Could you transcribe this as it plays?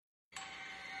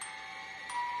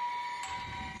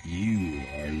You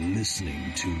are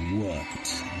listening to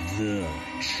What the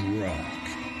Truck.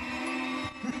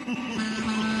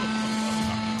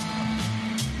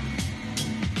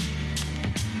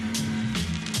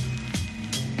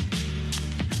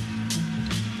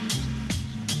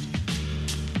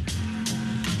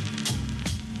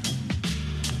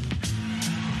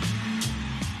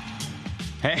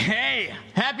 Hey,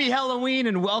 happy Halloween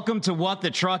and welcome to What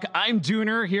the Truck. I'm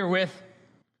Dooner here with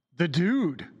the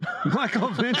dude, Michael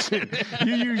Vincent.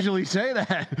 You usually say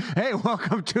that. Hey,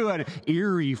 welcome to an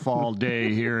eerie fall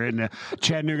day here in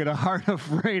Chattanooga, the heart of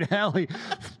Freight Alley.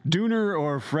 Dooner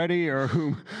or Freddie or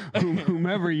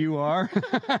whomever you are.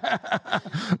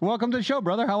 Welcome to the show,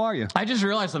 brother. How are you? I just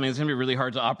realized something. It's going to be really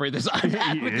hard to operate this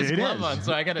iPad with this glove on,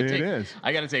 so I got to take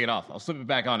it off. I'll slip it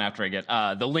back on after I get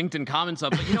the LinkedIn comments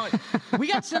up. But you know what?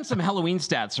 We got sent some Halloween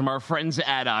stats from our friends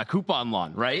at Coupon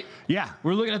Lawn, right? Yeah.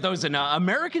 We're looking at those, and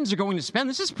Americans are going to spend,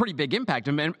 this is a pretty big impact,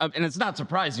 and it's not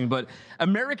surprising, but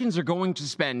Americans are going to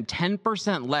spend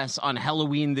 10% less on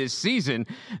Halloween this season.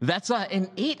 That's an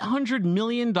 $800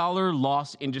 million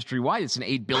loss industry-wide. It's an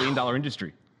 $8 billion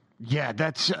industry. Yeah,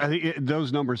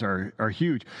 those numbers are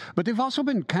huge, but they've also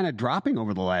been kind of dropping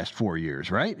over the last 4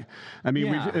 years, right? I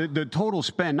mean, the total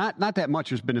spend, not that much.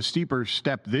 There's been a steeper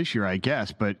step this year, I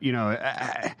guess, but you know,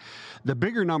 the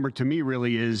bigger number to me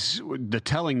really is the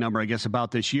telling number, I guess,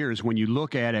 about this year is when you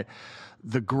look at it,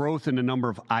 the growth in the number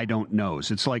of I don't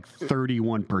knows. It's like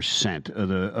 31%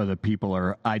 of the people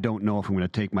are I don't know if I'm going to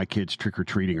take my kids trick or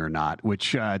treating or not,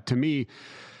 which to me.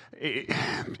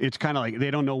 It's kind of like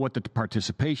they don't know what the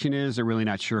participation is. They're really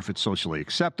not sure if it's socially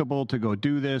acceptable to go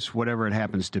do this, whatever it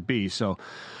happens to be. So,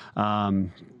 you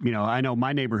know, I know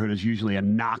my neighborhood is usually a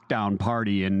knockdown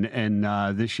party, and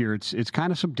this year it's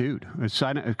kind of subdued. It's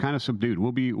kind of subdued.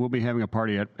 We'll be having a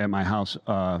party at my house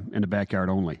in the backyard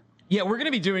only. Yeah, we're going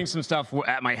to be doing some stuff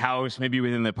at my house, maybe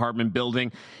within the apartment building.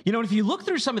 You know, and if you look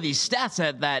through some of these stats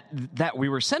that we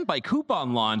were sent by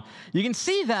Coupon Lawn, you can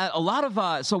see that a lot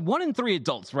of, so 1 in 3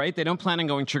 adults, right? They don't plan on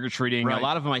going trick-or-treating. Right. A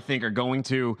lot of them, I think, are going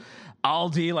to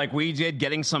Aldi like we did,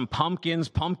 getting some pumpkins,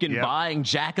 pumpkin buying,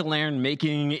 jack-o'-lantern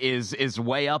making is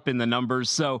way up in the numbers.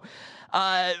 So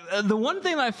the one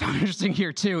thing that I found interesting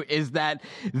here too is that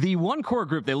the one core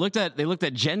group they looked at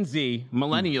Gen Z,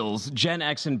 millennials, Gen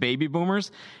X, and baby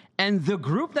boomers. And the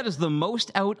group that is the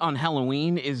most out on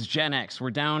Halloween is Gen X.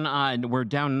 We're down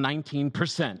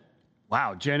 19%.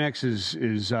 Wow, Gen X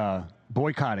is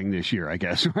boycotting this year, I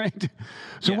guess, right?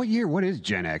 So what is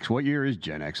Gen X? What year is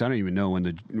Gen X? I don't even know when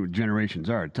the generations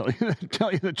are, to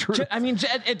tell you the truth. I mean,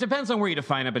 it depends on where you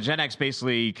define it, but Gen X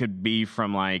basically could be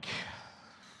from like,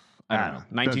 I don't know,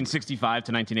 1965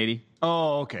 to 1980.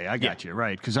 Oh, okay. I got you.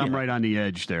 Right. Because I'm right on the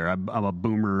edge there. I'm a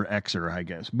boomer Xer, I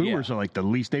guess. Boomers are like the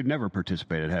least. They've never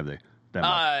participated, have they?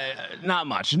 Not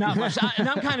much. And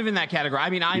I'm kind of in that category. I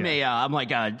mean,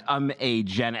 I'm a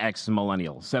Gen X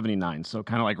millennial, 79. So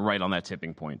kind of like right on that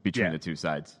tipping point between the two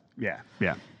sides. Yeah.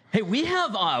 Yeah. Hey, we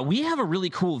have a really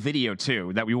cool video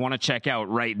too that we want to check out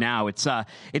right now. It's a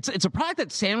product that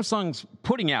Samsung's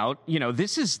putting out. You know,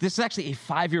 this is actually a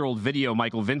 5-year-old video,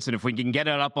 Michael Vincent. If we can get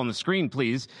it up on the screen,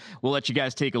 please, we'll let you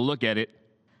guys take a look at it.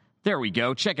 There we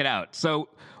go. Check it out. So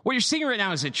what you're seeing right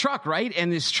now is a truck, right?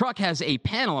 And this truck has a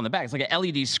panel on the back. It's like an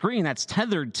LED screen that's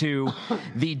tethered to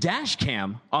the dash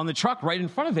cam on the truck right in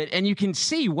front of it, and you can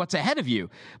see what's ahead of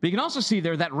you. But you can also see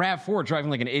there that RAV4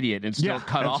 driving like an idiot and still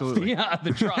cut off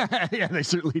the truck. Yeah, they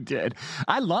certainly did.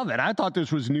 I love it. I thought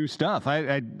this was new stuff.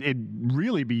 It'd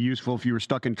really be useful if you were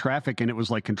stuck in traffic and it was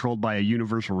like controlled by a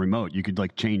universal remote. You could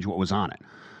like change what was on it.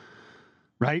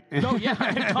 Right? No, yeah,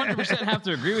 I 100% have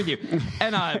to agree with you.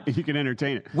 And you can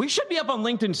entertain it. We should be up on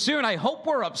LinkedIn soon. I hope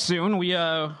we're up soon. We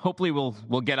hopefully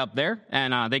we'll get up there,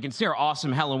 and they can see our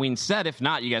awesome Halloween set. If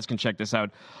not, you guys can check this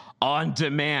out on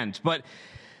demand. But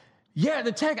yeah,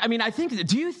 the tech. I mean, I think.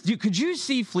 Could you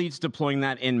see fleets deploying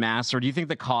that en masse, or do you think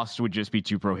the cost would just be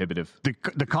too prohibitive?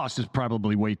 The cost is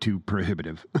probably way too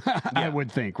prohibitive. I would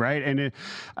think, right? And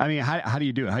I mean, how do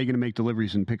you do it? How are you going to make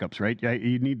deliveries and pickups, right?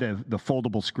 You need the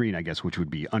foldable screen, I guess, which would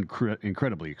be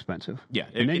incredibly expensive. Yeah,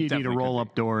 and then you need a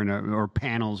roll-up door or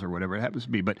panels or whatever it happens to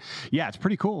be. But yeah, it's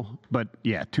pretty cool. But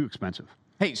yeah, too expensive.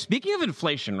 Hey, speaking of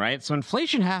inflation, right? So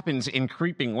inflation happens in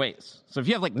creeping ways. So if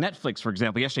you have like Netflix, for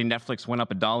example, yesterday Netflix went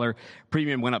up $1,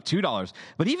 premium went up $2.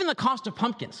 But even the cost of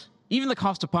pumpkins,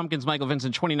 Michael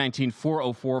Vincent, 2019,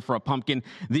 $4.04 for a pumpkin.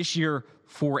 This year,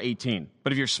 $4.18.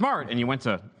 But if you're smart and you went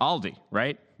to Aldi,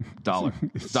 right? Dollar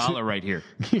right here.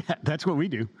 Yeah, that's what we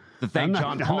do. to thank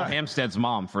John Paul Hampstead's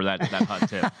mom for that hot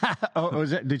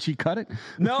tip. Did she cut it?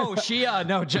 No,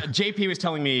 JP was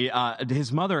telling me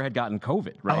his mother had gotten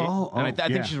COVID, right? And I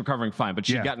think she's recovering fine, but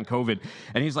she'd gotten COVID.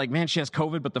 And he's like, man, she has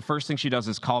COVID, but the first thing she does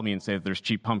is call me and say that there's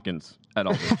cheap pumpkins at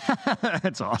Aldi.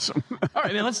 That's awesome. All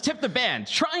right, man, let's tip the band.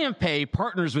 TriumphPay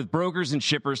partners with brokers and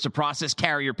shippers to process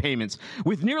carrier payments.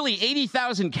 With nearly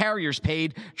 80,000 carriers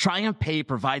paid, TriumphPay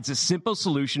provides a simple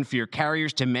solution for your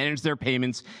carriers to manage their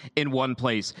payments in one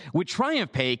place. With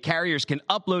TriumphPay, carriers can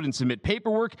upload and submit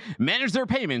paperwork, manage their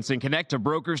payments, and connect to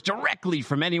brokers directly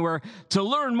from anywhere. To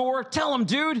learn more, tell them,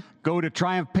 dude. Go to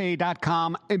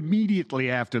triumphpay.com immediately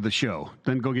after the show.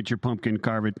 Then go get your pumpkin,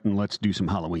 carve it, and let's do some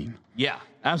Halloween. Yeah,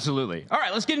 absolutely. All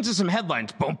right, let's get into some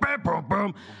headlines. Boom, boom, boom,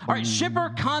 boom. All right,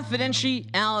 shipper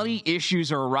confidentiality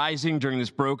issues are arising during this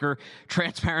broker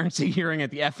transparency hearing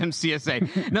at the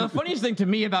FMCSA. Now, the funniest thing to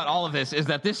me about all of this is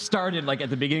that this started like at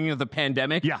the beginning of the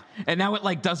pandemic. Yeah. And now it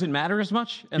like doesn't matter as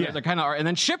much. And they're kind of are. And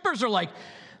then shippers are like,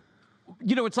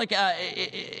 you know, it's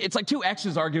like two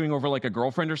exes arguing over like a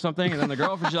girlfriend or something, and then the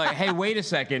girlfriend's like, "Hey, wait a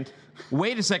second.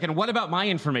 What about my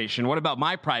information? What about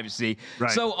my privacy?"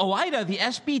 Right. So OIDA, the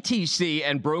SBTC,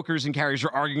 and brokers and carriers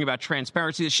are arguing about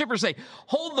transparency. The shippers say,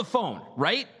 "Hold the phone,"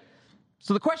 right?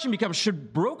 So the question becomes: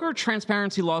 should broker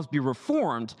transparency laws be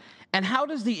reformed, and how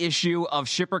does the issue of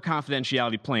shipper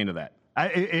confidentiality play into that?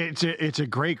 It's a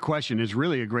great question. It's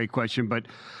really a great question, but.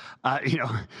 You know,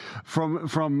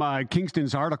 from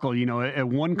Kingston's article, you know,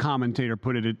 one commentator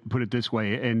put it this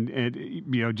way, and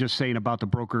you know, just saying about the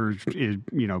brokers is,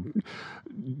 you know,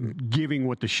 giving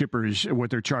what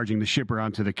they're charging the shipper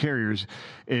onto the carriers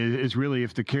is really,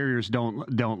 if the carriers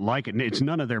don't like it, and it's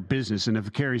none of their business, and if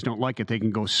the carriers don't like it, they can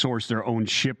go source their own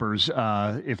shippers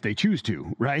if they choose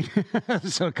to, right?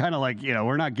 So kind of like, you know,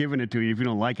 we're not giving it to you if you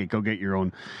don't like it. Go get your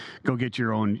own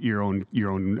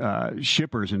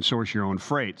shippers and source your own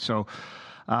freight. So,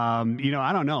 you know,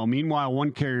 I don't know. Meanwhile,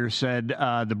 one carrier said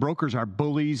the brokers are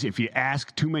bullies. If you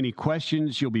ask too many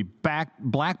questions, you'll be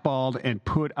blackballed and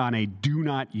put on a do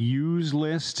not use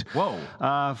list.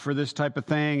 Whoa. For this type of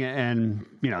thing. And,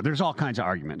 you know, there's all kinds of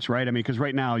arguments, right? I mean, because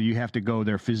right now you have to go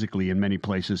there physically in many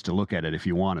places to look at it if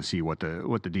you want to see what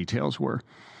the details were.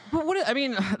 But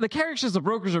the carrier says the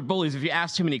brokers are bullies. If you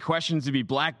ask too many questions, to be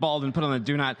blackballed and put on the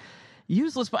do not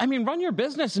useless. But I mean, run your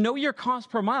business, know your cost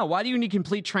per mile. Why do you need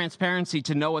complete transparency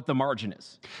to know what the margin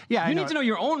is? Yeah, you need to know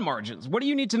your own margins. What do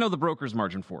you need to know the broker's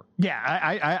margin for? Yeah,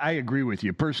 I agree with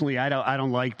you. Personally, I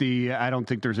don't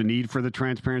think there's a need for the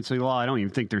transparency law. I don't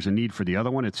even think there's a need for the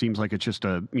other one. It seems like it's just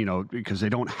because they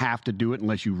don't have to do it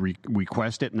unless you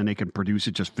request it, and then they can produce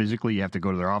it just physically. You have to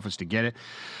go to their office to get it.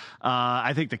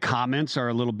 I think the comments are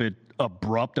a little bit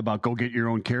abrupt about go get your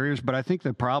own carriers, but I think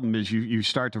the problem is you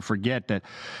start to forget that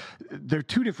they're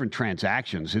two different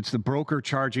transactions. It's the broker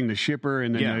charging the shipper,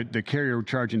 and then the carrier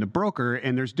charging the broker,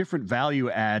 and there's different value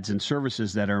adds and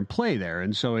services that are in play there,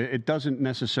 and so it doesn't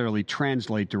necessarily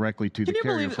translate directly to the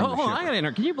carrier from the shipper. I gotta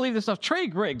enter. Can you believe this stuff? Trey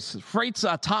Griggs, Freight's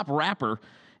top rapper,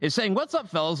 is saying, "What's up,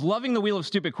 fellas? Loving the wheel of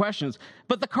stupid questions.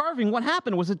 But the carving, what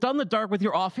happened? Was it done in the dark with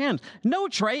your offhand?" "No,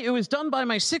 Trey, it was done by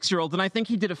my 6-year-old, and I think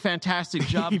he did a fantastic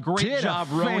job. Great job,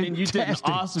 Rowan, and you did an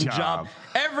awesome job.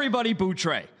 Everybody boo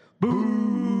Trey.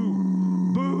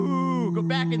 Boo. Boo. Go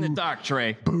back in the dark,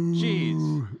 Trey. Boo.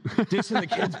 Jeez. Dissing the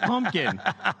kid's pumpkin.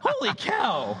 Holy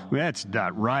cow. That's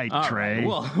not right, Trey. Right.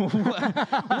 Well,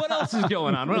 what else is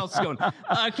going on?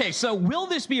 Okay, so will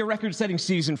this be a record-setting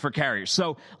season for carriers?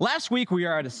 So last week we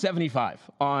are at a 75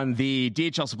 on the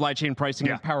DHL Supply Chain Pricing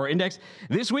and Power Index.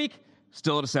 This week,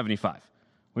 still at a 75.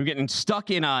 We're getting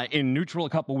stuck in neutral a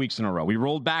couple weeks in a row. We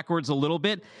rolled backwards a little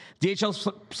bit. DHL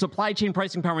Supply Chain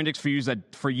Pricing Power Index for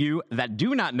you that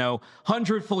do not know,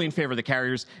 100 fully in favor of the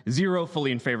carriers, 0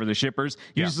 fully in favor of the shippers.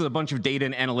 Uses a bunch of data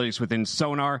and analytics within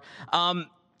Sonar.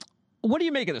 What do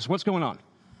you make of this? What's going on?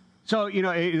 So, you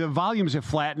know, the volumes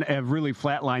have really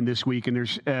flatlined this week, and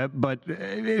there's, they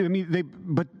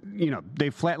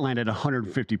flatlined at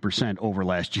 150% over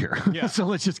last year. Yeah. So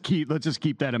let's just keep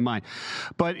that in mind.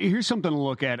 But here's something to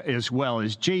look at as well.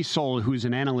 Is Jay Soul, who's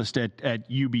an analyst at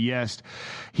UBS,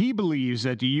 he believes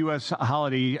that the U.S.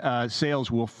 holiday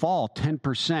sales will fall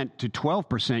 10% to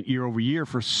 12% year over year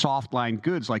for soft line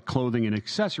goods like clothing and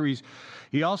accessories.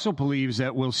 He also believes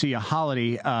that we'll see a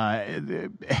holiday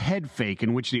head fake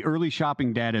in which the early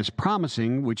shopping data is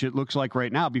promising, which it looks like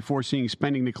right now, before seeing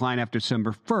spending decline after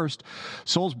December 1st.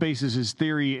 Soul's bases his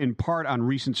theory in part on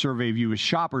recent survey view of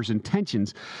shoppers'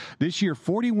 intentions. This year,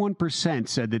 41%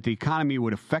 said that the economy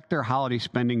would affect their holiday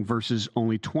spending versus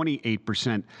only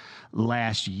 28%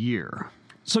 last year.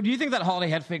 So do you think that holiday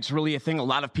head fake's really a thing? A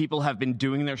lot of people have been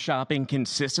doing their shopping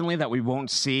consistently, that we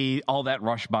won't see all that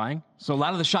rush buying? So a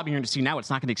lot of the shopping you're going to see now, it's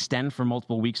not going to extend for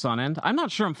multiple weeks on end. I'm not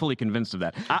sure I'm fully convinced of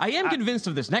that. I am convinced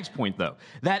of this next point, though,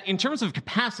 that in terms of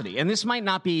capacity, and this might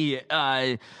not be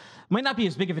as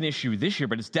big of an issue this year,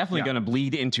 but it's definitely going to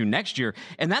bleed into next year.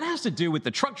 And that has to do with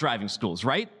the truck driving schools,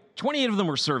 right? 28 of them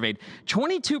were surveyed.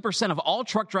 22% of all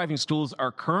truck driving schools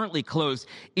are currently closed,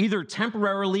 either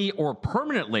temporarily or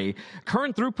permanently.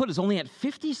 Current throughput is only at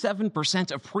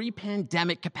 57% of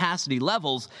pre-pandemic capacity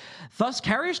levels. Thus,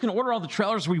 carriers can order all the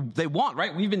trailers they want,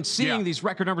 right? We've been seeing these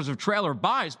record numbers of trailer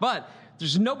buys, but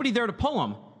there's nobody there to pull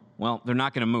them. Well, they're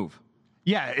not going to move.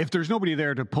 Yeah, if there's nobody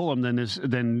there to pull them, then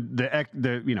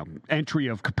the entry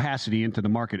of capacity into the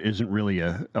market isn't really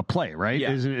a play, right?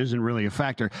 Yeah. Isn't really a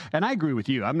factor. And I agree with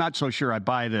you. I'm not so sure I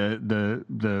buy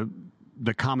the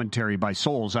commentary by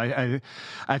Souls. I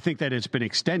think that it's been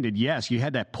extended. Yes, you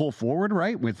had that pull forward,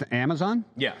 right, with Amazon.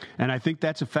 Yeah. And I think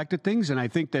that's affected things. And I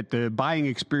think that the buying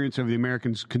experience of the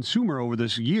American consumer over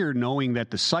this year, knowing that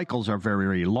the cycles are very,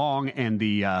 very long, and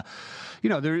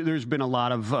there's been a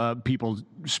lot of people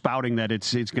spouting that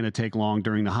it's going to take long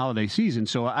during the holiday season.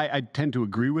 So I tend to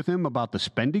agree with him about the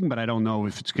spending, but I don't know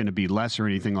if it's going to be less or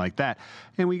anything like that.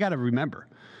 And we got to remember,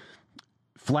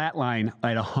 flatline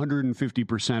at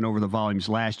 150% over the volumes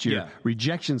last year. Yeah.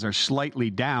 Rejections are slightly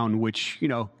down, which,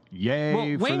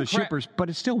 yay for the shippers, but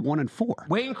it's still 1 in 4.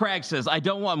 Wayne Craig says, I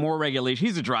don't want more regulation.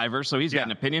 He's a driver, so he's got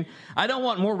an opinion. I don't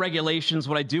want more regulations.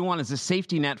 What I do want is a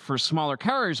safety net for smaller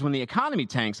carriers when the economy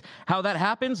tanks. How that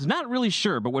happens, not really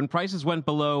sure, but when prices went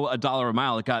below $1 a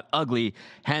mile, it got ugly.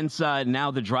 Hence, now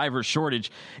the driver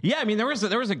shortage. Yeah, I mean, there was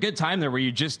a good time there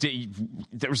where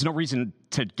there was no reason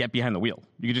to get behind the wheel.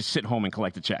 You could just sit home and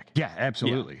collect a check. Yeah,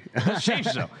 absolutely. Yeah. That's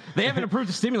changed, though. They haven't approved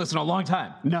the stimulus in a long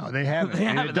time. No, they haven't.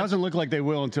 And it doesn't look like they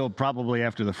will until probably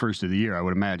after the first of the year, I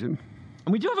would imagine.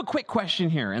 And we do have a quick question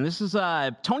here, and this is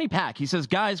Tony Pack. He says,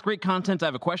 guys, great content. I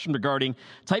have a question regarding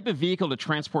type of vehicle to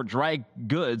transport dry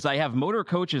goods. I have motor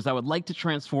coaches I would like to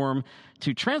transform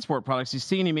to transport products. Do you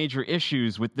see any major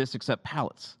issues with this except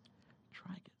pallets?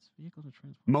 Dry goods, vehicle to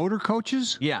transport. Motor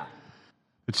coaches? Yeah.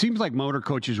 It seems like motor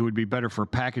coaches would be better for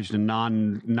packaged and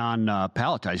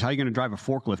non-palletized. How are you going to drive a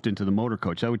forklift into the motor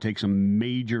coach? That would take some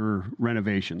major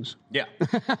renovations. Yeah.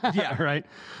 Yeah. Right?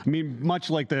 I mean, much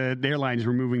like the airlines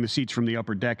removing the seats from the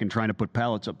upper deck and trying to put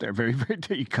pallets up there. Very, very,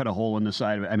 you cut a hole in the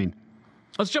side of it. I mean.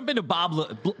 Let's jump into Bob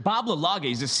LaLague.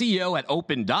 He's the CEO at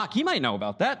Open Dock. He might know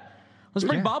about that. Let's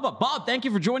bring Bob up. Bob, thank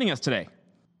you for joining us today.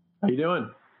 How you doing?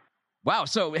 Wow.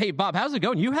 So, hey, Bob, how's it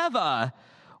going? You have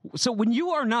So when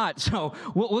you are not, so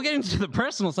we'll get into the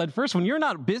personal side first. When you're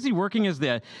not busy working as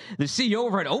the CEO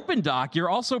over at Open Dock,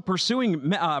 you're also perusing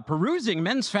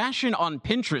men's fashion on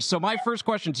Pinterest. So my first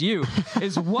question to you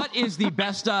is, what's the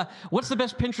best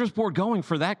Pinterest board going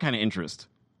for that kind of interest?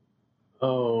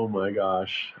 Oh my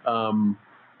gosh.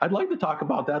 I'd like to talk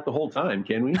about that the whole time.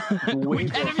 Can we? We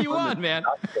can if you want, man.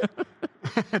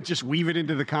 Just weave it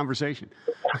into the conversation.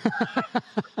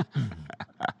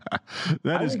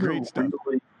 That is great stuff.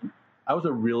 I was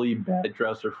a really bad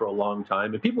dresser for a long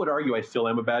time, and people would argue I still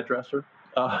am a bad dresser.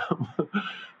 But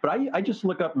I just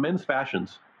look up men's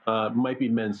fashions. Might be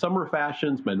men's summer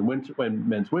fashions,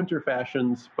 men's winter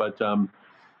fashions. But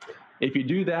if you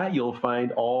do that, you'll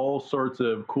find all sorts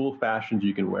of cool fashions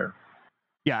you can wear.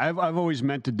 Yeah, I've always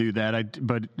meant to do that,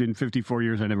 but in 54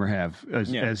 years I never have,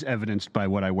 as evidenced by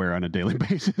what I wear on a daily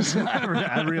basis. I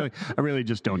really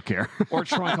just don't care. Or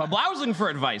trunk club. Well, I was looking for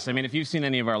advice. I mean, if you've seen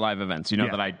any of our live events, you know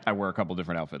that I wear a couple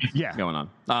different outfits going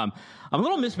on. I'm a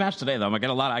little mismatched today, though. I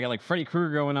got like Freddy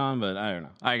Krueger going on, but I don't know.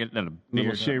 I got a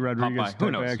little Shea Rodriguez.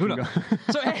 Who knows?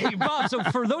 So, hey, Bob. So,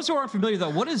 for those who aren't familiar, though,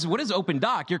 what is Open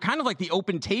Dock? You're kind of like the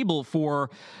open table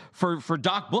for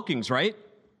dock bookings, right?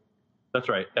 That's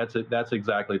right. That's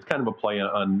exactly. It's kind of a play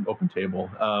on Open Table.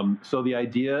 So the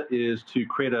idea is to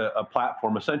create a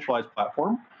platform, a centralized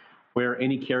platform, where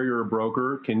any carrier or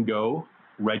broker can go,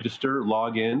 register,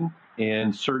 log in,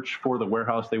 and search for the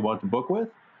warehouse they want to book with,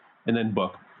 and then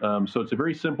book. So it's a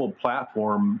very simple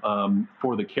platform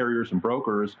for the carriers and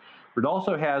brokers, but it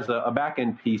also has a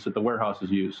back-end piece that the warehouses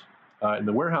use. And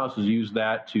the warehouses use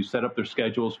that to set up their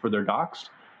schedules for their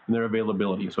docks and their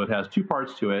availability. So it has two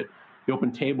parts to it. The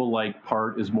Open Table-like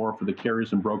part is more for the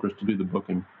carriers and brokers to do the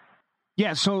booking.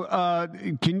 Yeah, so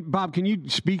Bob, can you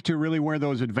speak to really where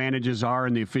those advantages are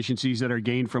and the efficiencies that are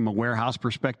gained from a warehouse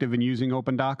perspective in using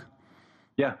Open Dock?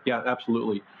 Yeah,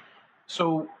 absolutely.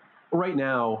 So right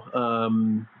now,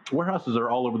 warehouses are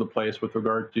all over the place with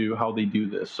regard to how they do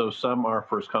this. So some are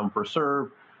first come, first serve.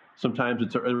 Sometimes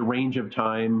it's a range of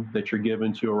time that you're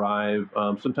given to arrive.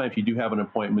 Sometimes you do have an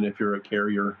appointment if you're a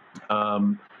carrier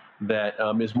that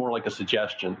is more like a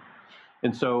suggestion.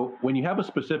 And so when you have a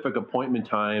specific appointment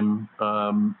time,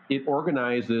 it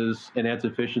organizes and adds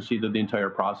efficiency to the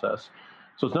entire process.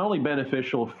 So it's not only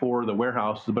beneficial for the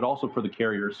warehouses, but also for the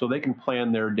carriers. So they can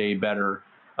plan their day better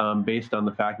based on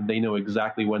the fact that they know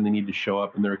exactly when they need to show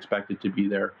up and they're expected to be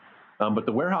there. But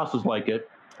the warehouses like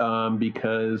it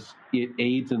because it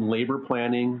aids in labor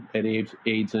planning, it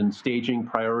aids in staging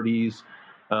priorities,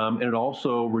 and it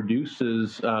also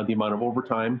reduces the amount of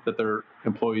overtime that their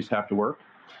employees have to work.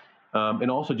 And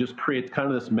also just creates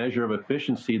kind of this measure of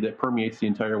efficiency that permeates the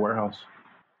entire warehouse.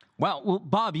 Well,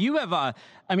 Bob, you have,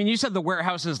 you said the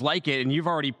warehouses like it, and you've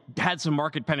already had some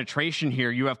market penetration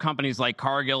here. You have companies like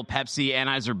Cargill, Pepsi,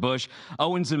 Anheuser-Busch,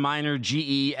 Owens & Minor,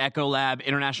 GE, Ecolab,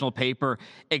 International Paper,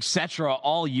 etc.,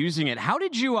 all using it. How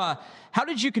did you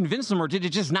convince them, or did it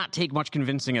just not take much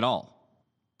convincing at all?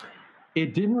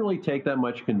 It didn't really take that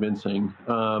much convincing.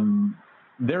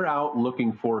 They're out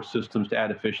looking for systems to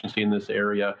add efficiency in this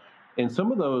area. And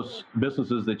some of those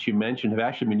businesses that you mentioned have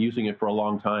actually been using it for a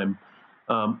long time.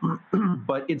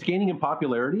 But it's gaining in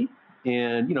popularity.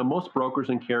 And, most brokers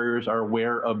and carriers are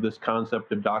aware of this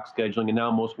concept of dock scheduling, and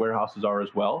now most warehouses are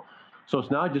as well. So it's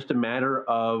now just a matter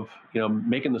of,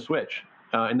 making the switch.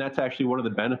 And that's actually one of the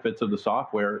benefits of the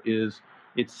software is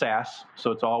it's SaaS.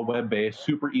 So it's all web-based,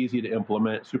 super easy to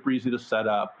implement, super easy to set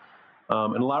up.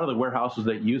 And a lot of the warehouses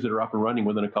that use it are up and running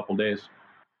within a couple days.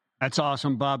 That's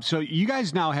awesome, Bob. So you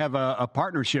guys now have a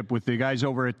partnership with the guys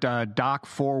over at Dock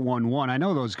 411. I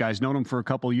know those guys, known them for a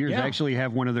couple of years. Yeah. I actually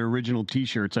have one of their original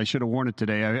T-shirts. I should have worn it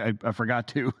today. I forgot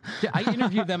to. Yeah, I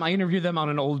interviewed them on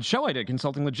an old show I did,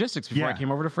 Consulting Logistics, before I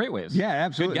came over to Freightways. Yeah,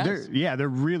 absolutely. They're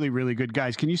really, really good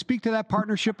guys. Can you speak to that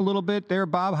partnership a little bit there,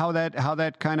 Bob? How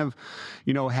that kind of,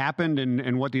 happened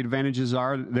and what the advantages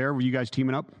are there? Were you guys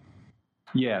teaming up?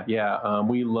 Yeah.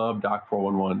 We love Dock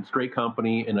 411. It's a great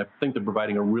company, and I think they're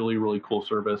providing a really, really cool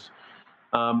service.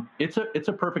 It's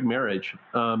a perfect marriage.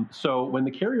 So when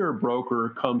the carrier or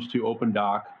broker comes to Open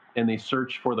Dock and they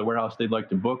search for the warehouse they'd like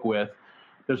to book with,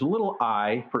 there's a little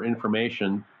I for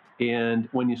information. And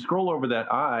when you scroll over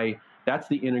that I, that's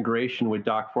the integration with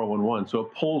Dock 411. So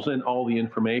it pulls in all the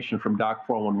information from Dock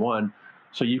 411,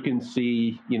 so you can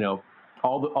see,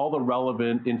 all the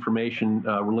relevant information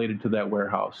related to that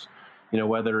warehouse.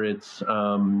 Whether it's,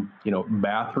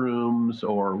 bathrooms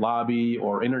or lobby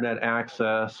or internet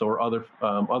access or other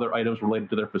items related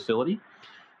to their facility.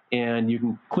 And you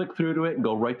can click through to it and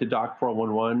go right to Dock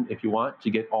 411 if you want to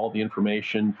get all the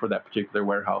information for that particular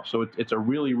warehouse. So it's a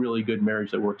really, really good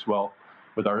marriage that works well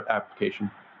with our application.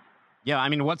 Yeah,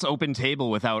 what's Open Table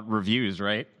without reviews,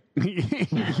 right?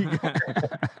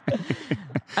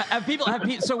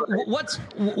 So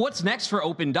what's next for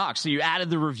Open Dock? So you added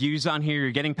the reviews on here.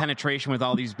 You're getting penetration with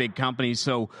all these big companies.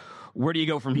 So where do you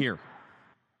go from here?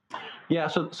 Yeah,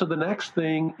 so the next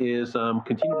thing is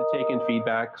continue to take in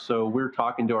feedback. So we're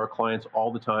talking to our clients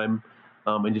all the time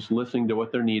and just listening to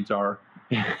what their needs are.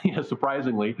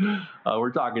 Surprisingly,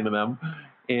 we're talking to them.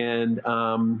 And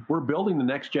we're building the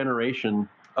next generation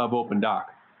of Open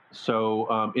Dock.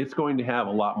 So it's going to have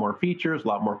a lot more features, a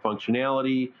lot more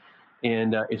functionality,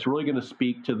 and it's really going to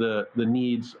speak to the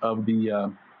needs of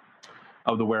the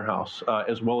warehouse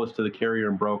as well as to the carrier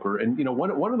and broker. And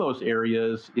one of those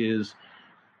areas is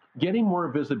getting more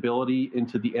visibility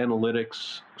into the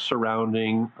analytics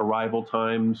surrounding arrival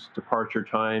times, departure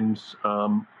times,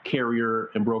 carrier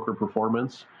and broker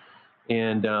performance,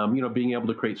 and being able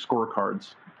to create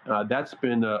scorecards. That's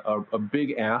been a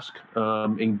big ask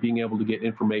in being able to get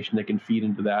information that can feed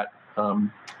into that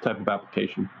type of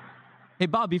application. Hey,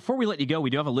 Bob, before we let you go,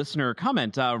 we do have a listener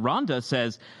comment. Rhonda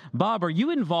says, Bob, are you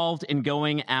involved in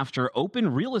going after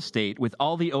open real estate with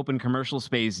all the open commercial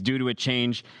space due to a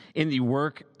change in the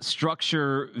work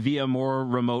structure via more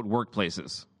remote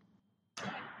workplaces?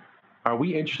 Are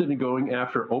we interested in going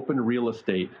after open real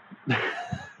estate?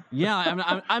 Yeah,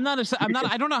 I'm not.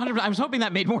 I don't know 100%. I was hoping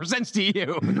that made more sense to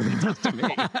you than it does to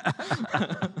me.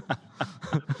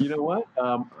 You know what?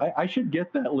 I should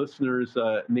get that listener's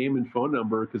name and phone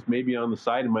number, because maybe on the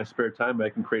side in my spare time I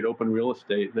can create open real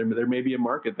estate. There may be a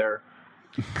market there.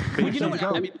 Well, you know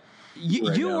what?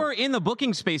 You were in the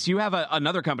booking space. You have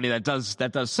another company that does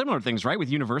similar things, right? With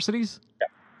universities.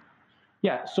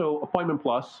 Yeah. So Appointment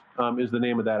Plus is the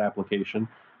name of that application.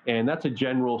 And that's a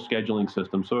general scheduling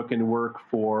system. So it can work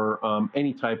for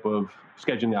any type of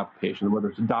scheduling application, whether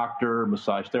it's a doctor,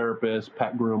 massage therapist,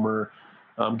 pet groomer.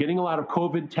 Getting a lot of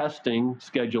COVID testing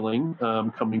scheduling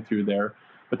coming through there.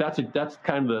 But that's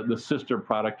kind of the sister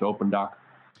product to Open Dock.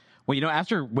 Well,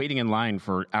 after waiting in line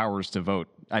for hours to vote,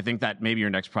 I think that maybe your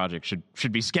next project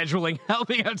should be scheduling,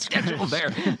 helping out schedule there.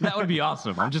 That would be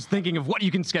awesome. I'm just thinking of what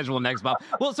you can schedule next, Bob.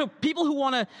 Well, so people who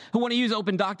want to use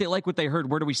OpenDoc, they like what they heard.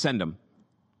 Where do we send them?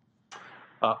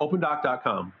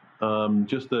 OpenDoc.com,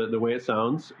 just the way it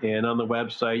sounds. And on the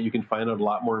website, you can find out a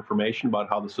lot more information about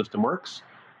how the system works,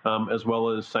 as well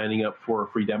as signing up for a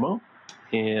free demo.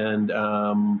 And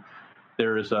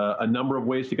there's a number of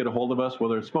ways to get a hold of us,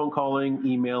 whether it's phone calling,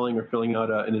 emailing, or filling out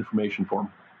an information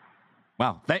form.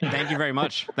 Wow. Thank you very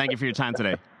much. Thank you for your time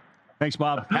today. Thanks,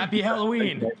 Bob. Happy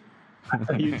Halloween.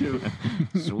 You too.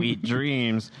 Sweet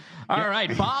dreams. All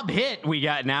right, Bob Hitt we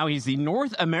got now. He's the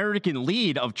North American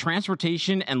lead of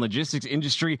transportation and logistics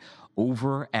industry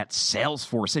over at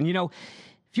Salesforce. And,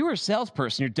 if you were a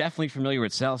salesperson, you're definitely familiar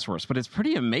with Salesforce, but it's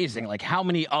pretty amazing, like how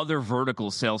many other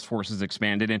verticals Salesforce has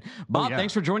expanded. And Bob,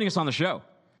 thanks for joining us on the show.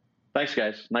 Thanks,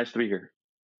 guys. Nice to be here.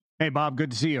 Hey, Bob,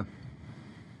 good to see you.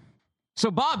 So,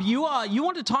 Bob, you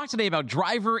want to talk today about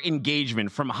driver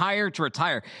engagement from hire to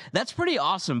retire. That's pretty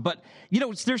awesome. But,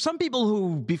 there's some people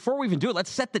who, before we even do it, let's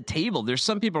set the table. There's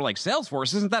some people who are like,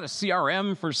 Salesforce, isn't that a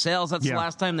CRM for sales? That's the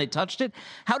last time they touched it.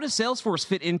 How does Salesforce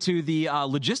fit into the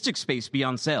logistics space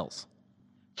beyond sales?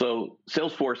 So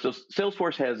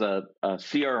Salesforce has a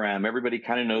CRM. Everybody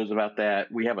kind of knows about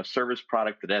that. We have a service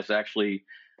product that has actually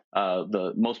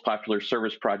the most popular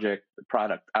service product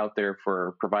out there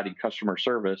for providing customer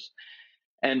service.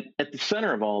 And at the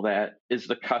center of all that is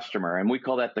the customer, and we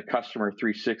call that the customer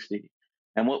 360.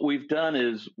 And what we've done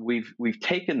is we've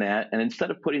taken that, and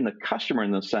instead of putting the customer in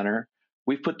the center,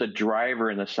 we've put the driver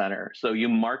in the center. So you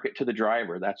market to the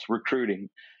driver. That's recruiting.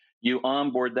 You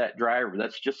onboard that driver.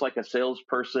 That's just like a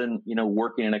salesperson,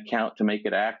 working an account to make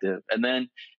it active. And then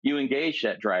you engage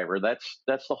that driver. That's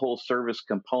the whole service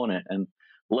component, and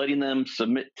letting them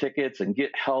submit tickets and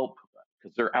get help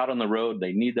because they're out on the road.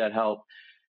 They need that help.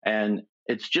 And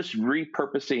it's just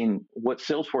repurposing what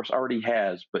Salesforce already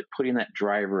has, but putting that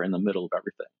driver in the middle of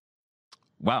everything.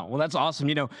 Wow. Well, that's awesome.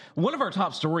 One of our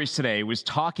top stories today was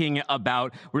talking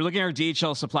about, we're looking at our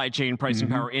DHL supply chain pricing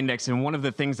power index. And one of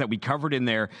the things that we covered in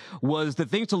there was the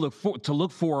things to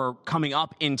look for coming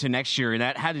up into next year. And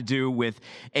that had to do with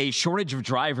a shortage of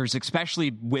drivers,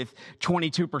 especially with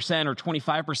 22% or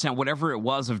 25%, whatever it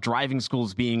was, of driving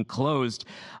schools being closed.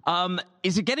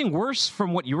 Is it getting worse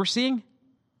from what you were seeing?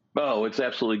 Oh, it's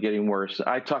absolutely getting worse.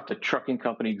 I talk to trucking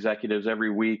company executives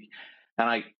every week, and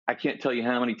I can't tell you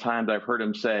how many times I've heard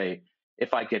them say,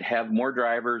 if I could have more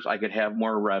drivers, I could have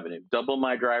more revenue. Double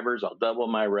my drivers, I'll double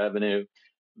my revenue.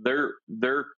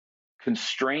 Their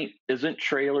constraint isn't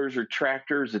trailers or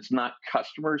tractors. It's not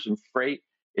customers and freight.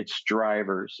 It's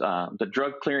drivers. The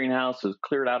drug clearinghouse has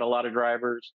cleared out a lot of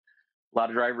drivers. A lot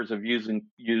of drivers have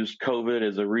used COVID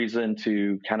as a reason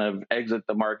to kind of exit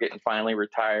the market and finally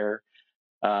retire.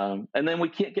 And then we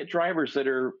can't get drivers that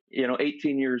are,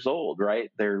 18 years old, right?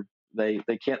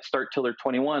 They can't start till they're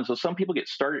 21. So some people get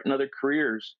started in other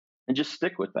careers and just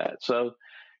stick with that. So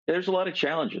there's a lot of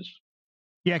challenges.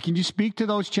 Yeah, can you speak to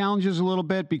those challenges a little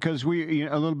bit? Because we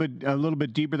a little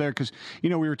bit deeper there, because we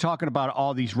were talking about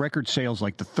all these record sales,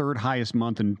 like the third highest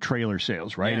month in trailer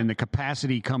sales, right? Yeah. And the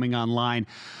capacity coming online,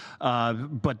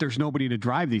 but there's nobody to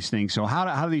drive these things. So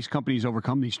how do these companies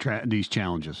overcome these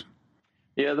challenges?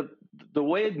 Yeah, the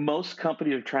way most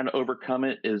companies are trying to overcome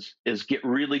it is get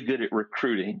really good at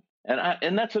recruiting.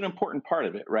 And that's an important part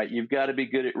of it, right? You've got to be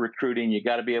good at recruiting. You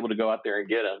got to be able to go out there and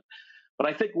get them. But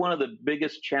I think one of the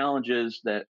biggest challenges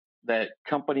that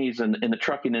companies in the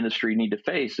trucking industry need to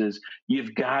face is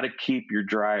you've got to keep your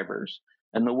drivers.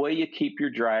 And the way you keep your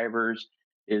drivers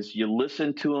is you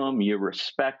listen to them, you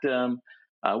respect them.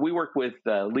 We work with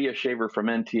Leah Shaver from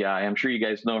NTI. I'm sure you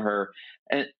guys know her.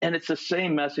 And it's the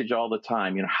same message all the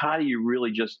time. How do you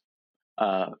really just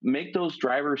make those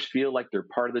drivers feel like they're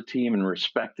part of the team and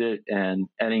respect it and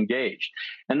engaged?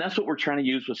 And that's what we're trying to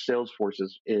use with Salesforce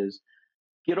is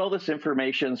get all this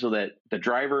information so that the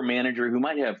driver manager, who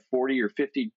might have 40 or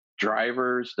 50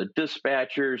 drivers, the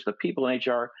dispatchers, the people in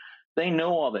HR, they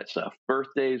know all that stuff.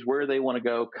 Birthdays, where they want to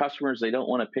go, customers they don't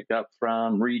want to pick up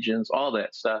from, regions, all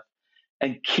that stuff,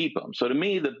 and keep them. So to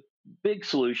me, the big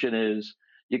solution is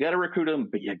you got to recruit them,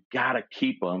 but you got to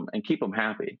keep them and keep them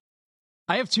happy.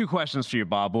 I have two questions for you,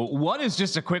 Bob. One is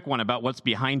just a quick one about what's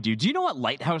behind you. Do you know what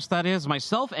lighthouse that is?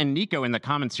 Myself and Nico in the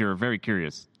comments here are very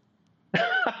curious.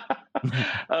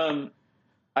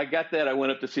 I got that. I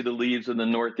went up to see the leaves in the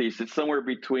Northeast. It's somewhere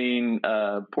between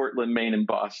Portland, Maine, and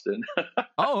Boston.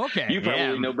 Oh, okay. You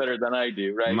probably know better than I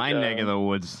do, right? My neck of the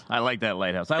woods. I like that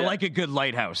lighthouse. I like a good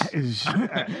lighthouse.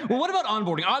 Well, what about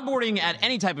onboarding? Onboarding at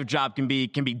any type of job can be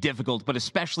difficult, but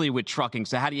especially with trucking.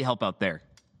 So how do you help out there?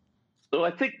 So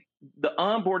I think the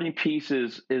onboarding piece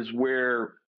is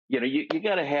where you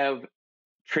got to have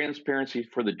transparency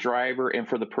for the driver and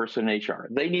for the person in HR.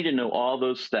 They need to know all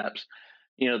those steps.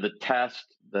 The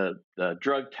test, the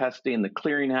drug testing, the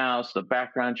clearinghouse, the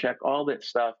background check, all that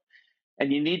stuff.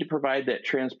 And you need to provide that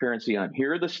transparency on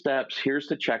here are the steps, here's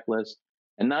the checklist.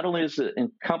 And not only does the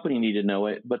company need to know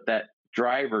it, but that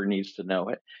driver needs to know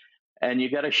it. And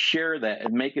you got to share that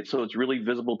and make it so it's really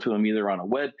visible to them either on a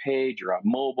web page or on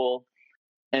mobile,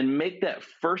 and make that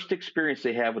first experience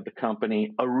they have with the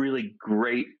company a really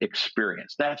great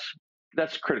experience. That's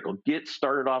critical. Get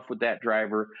started off with that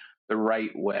driver the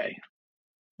right way.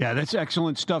 Yeah, that's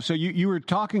excellent stuff. So you were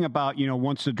talking about,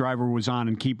 once the driver was on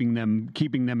and keeping them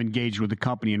engaged with the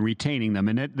company and retaining them.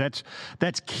 And that's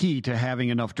key to having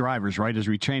enough drivers, right? Is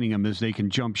retaining them, as they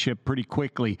can jump ship pretty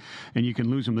quickly and you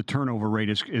can lose them. The turnover rate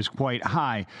is quite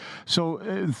high. So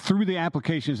through the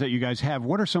applications that you guys have,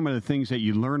 what are some of the things that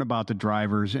you learn about the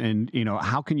drivers, and,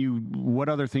 what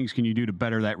other things can you do to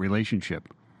better that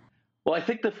relationship? Well, I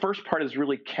think the first part is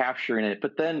really capturing it,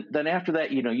 but then after that,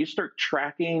 you start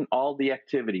tracking all the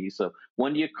activities. So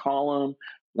when do you call them?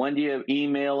 When do you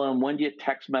email them? When do you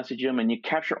text message them? And you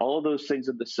capture all of those things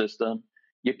in the system.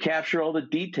 You capture all the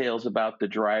details about the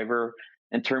driver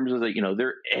in terms of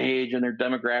their age and their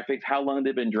demographics, how long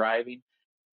they've been driving.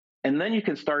 And then you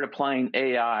can start applying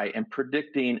AI and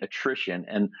predicting attrition.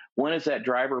 And when is that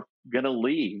driver going to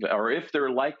leave, or if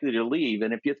they're likely to leave?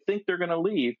 And if you think they're going to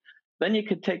leave, then you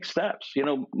could take steps.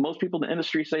 Most people in the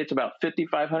industry say it's about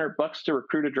 $5,500 to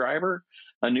recruit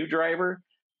a new driver.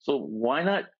 So why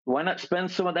not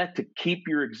spend some of that to keep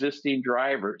your existing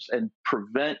drivers and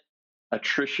prevent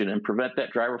attrition and prevent that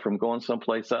driver from going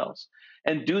someplace else?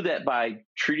 And do that by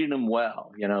treating them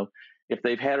well. If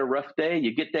they've had a rough day,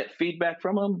 you get that feedback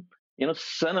from them,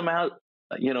 send them out,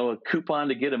 a coupon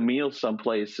to get a meal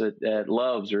someplace at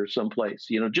Love's or someplace,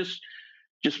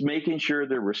 just making sure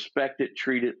they're respected,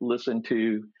 treated, listened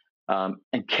to,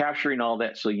 and capturing all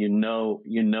that so you know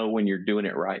when you're doing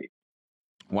it right.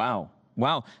 Wow.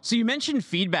 So you mentioned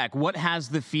feedback. What has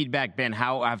the feedback been?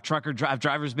 How have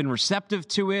drivers been receptive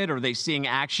to it? Are they seeing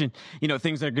action,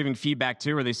 things they're giving feedback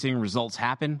to? Are they seeing results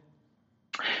happen?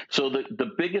 So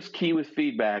the biggest key with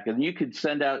feedback, and you could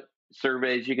send out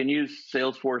surveys. You can use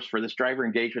Salesforce for this driver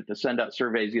engagement to send out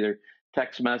surveys, either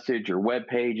text message or web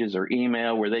pages or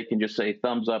email, where they can just say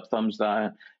thumbs up, thumbs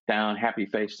down, happy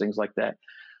face, things like that.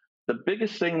 The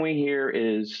biggest thing we hear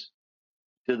is,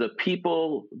 do the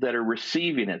people that are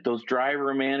receiving it, those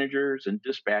driver managers and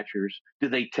dispatchers, do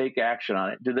they take action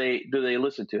on it? Do they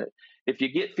listen to it? If you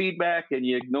get feedback and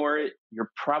you ignore it,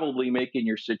 you're probably making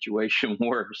your situation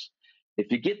worse.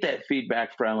 If you get that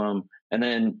feedback from them and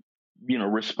then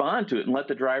respond to it and let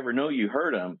the driver know you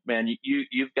heard them, man,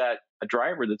 you've got a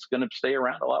driver that's going to stay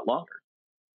around a lot longer.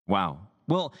 Wow.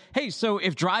 Well, hey, so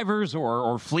if drivers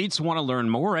or fleets want to learn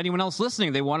more, anyone else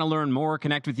listening, they want to learn more,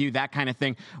 connect with you, that kind of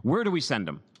thing, where do we send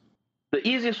them? The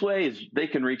easiest way is they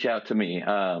can reach out to me,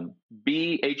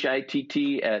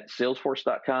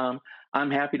 BHITT@salesforce.com. I'm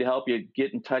happy to help you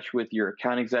get in touch with your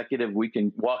account executive. We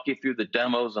can walk you through the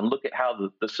demos and look at how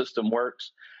the system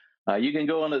works. You can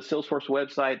go on the Salesforce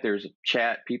website. There's a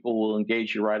chat. People will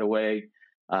engage you right away.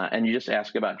 And you just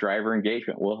ask about driver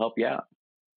engagement. We'll help you out.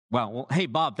 Well, hey,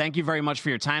 Bob, thank you very much for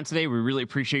your time today. We really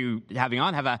appreciate you having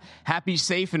on. Have a happy,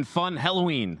 safe, and fun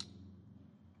Halloween.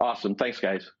 Awesome. Thanks,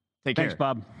 guys. Take care. Thanks,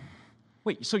 Bob.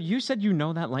 Wait, so you said you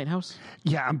know that lighthouse?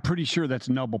 Yeah, I'm pretty sure that's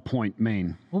Nubble Point,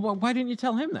 Maine. Well, why didn't you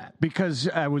tell him that? Because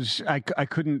I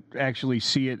couldn't actually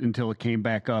see it until it came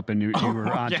back up and you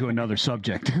were on to another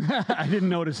subject. I didn't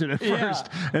notice it at first.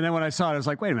 And then when I saw it, I was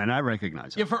like, wait a minute, I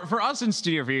recognize it. Yeah, for us in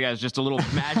studio, for you guys, just a little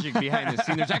magic behind the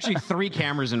scene. There's actually 3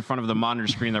 cameras in front of the monitor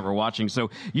screen that we're watching.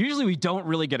 So usually we don't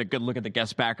really get a good look at the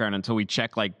guest background until we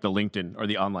check like the LinkedIn or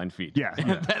the online feed. Yeah.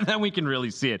 Then we can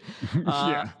really see it.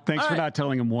 Thanks for not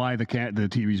telling him why the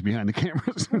TV's behind the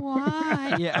cameras.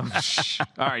 Why? Yeah.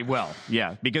 All right. Well,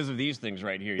 yeah, because of these things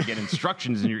right here, you get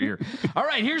instructions in your ear. All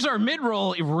right. Here's our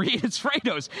mid-roll. It's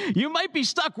Freightos. You might be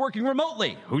stuck working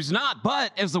remotely. Who's not?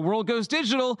 But as the world goes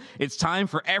digital, it's time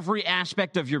for every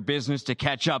aspect of your business to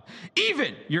catch up,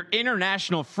 even your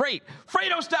international freight.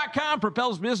 Freightos.com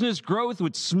propels business growth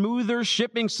with smoother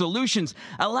shipping solutions,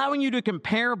 allowing you to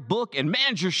compare, book, and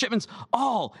manage your shipments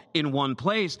all in one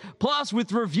place. Plus,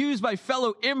 with reviews by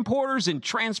fellow importers and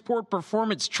transport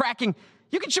performance tracking,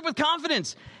 you can ship with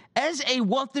confidence. As a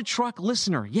What the Truck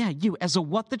listener, as a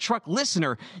What the Truck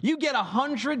listener, you get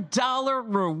 $100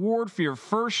 reward for your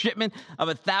first shipment of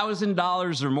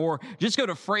 $1,000 or more. Just go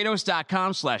to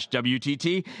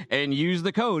Freightos.com/WTT and use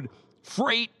the code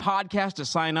Freight Podcast to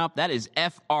sign up. That is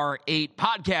FR8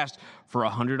 Podcast for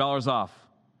 $100 off.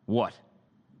 What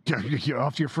You're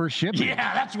off your first shipment.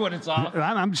 Yeah, that's what it's off.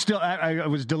 I'm still. I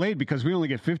was delayed because we only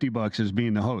get $50 as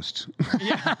being the hosts.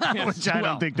 Yeah, Which I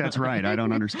don't think that's right. I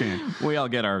don't understand. We all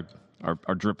get our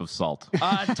drip of salt.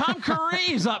 Tom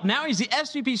Curry's up now. He's the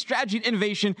SVP Strategy and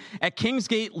Innovation at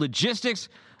Kingsgate Logistics.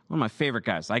 One of my favorite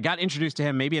guys. I got introduced to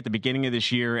him maybe at the beginning of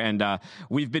this year, and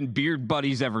we've been beard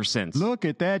buddies ever since. Look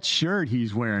at that shirt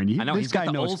he's wearing. I know, he's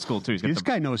got the old school, too. This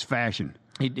guy knows fashion.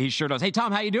 He sure does. Hey,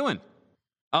 Tom, how you doing?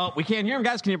 Oh, we can't hear him,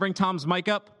 guys. Can you bring Tom's mic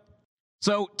up?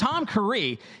 So, Tom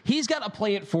Curry, he's got to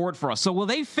play it forward for us. So, will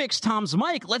they fix Tom's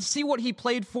mic? Let's see what he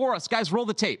played for us. Guys, roll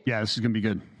the tape. Yeah, this is going to be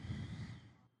good.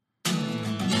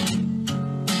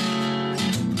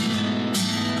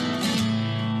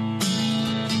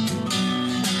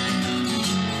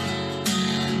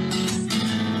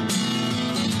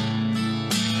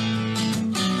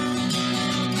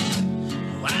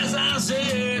 As I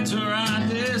said to write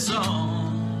this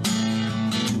song,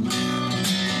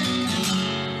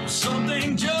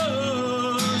 something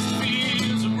just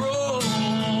feels wrong.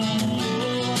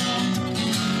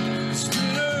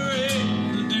 Splinter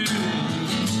in the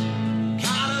dunes,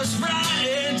 got us right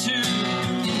into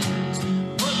it,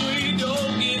 but we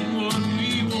don't get what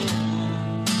we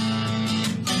want.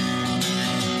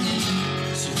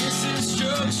 So this is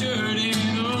structured in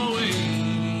a way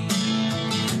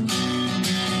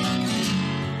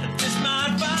that this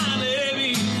might finally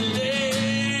be the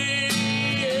day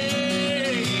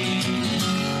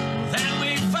that we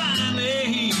finally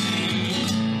hear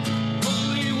what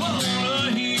we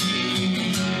wanna hear.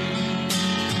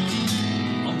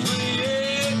 I'm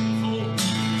playing for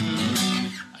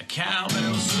a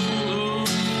cowbell solo,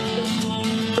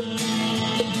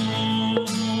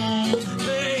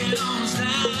 laying on the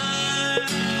side.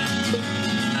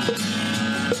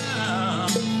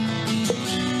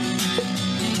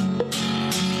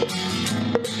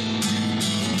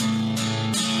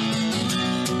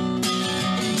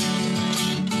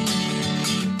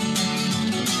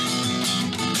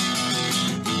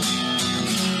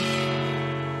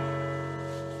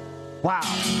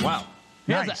 Wow.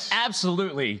 That's Nice.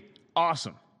 absolutely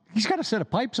awesome. He's got a set of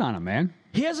pipes on him, man.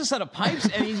 He has a set of pipes,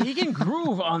 and he can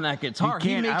groove on that guitar.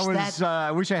 He makes that.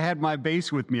 I wish I had my bass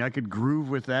with me. I could groove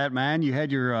with that, man. You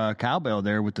had your cowbell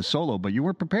there with the solo, but you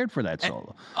weren't prepared for that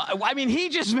solo. I mean, he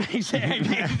just makes it.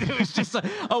 It was just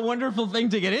a wonderful thing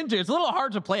to get into. It's a little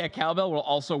hard to play a cowbell while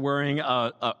also wearing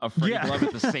a Freddie glove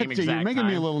at the same exact time. You're making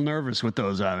me a little nervous with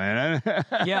those on, man.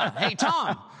 Yeah. Hey,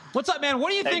 Tom, what's up, man?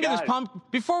 What do you think of this guys. pumpkin?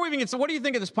 Before we even get started, what do you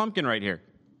think of this pumpkin right here?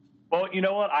 Well, you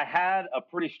know what? I had a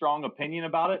pretty strong opinion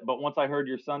about it, but once I heard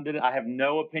your son did it, I have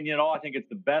no opinion at all. I think it's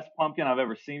the best pumpkin I've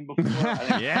ever seen before. I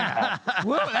think Yeah.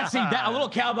 Whoa, that's a little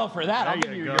cowbell for that. I'll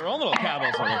give you your own little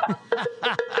cowbell solo.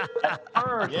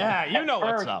 first, Yeah, you know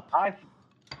what's first, up.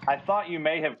 I thought you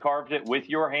may have carved it with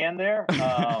your hand there, but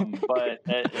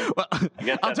Well, I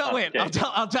guess that's not the case.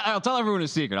 I'll tell everyone a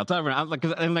secret. I'll tell everyone.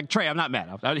 I'm like Trey. I'm not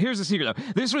mad. Here's the secret though.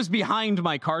 This was behind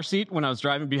my car seat when I was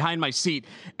driving, behind my seat,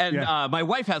 and my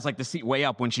wife has like the seat way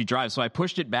up when she drives, so I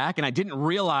pushed it back, and I didn't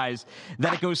realize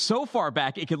that it goes so far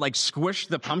back it could like squish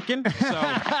the pumpkin. So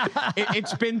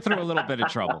it's been through a little bit of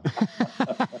trouble.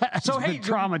 So hey,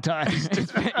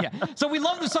 traumatized. yeah. So we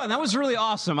love the song. That was really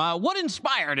awesome. What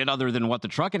inspired it other than What the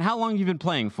Truck, and how long have you been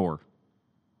playing for?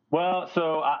 Well,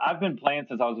 so I've been playing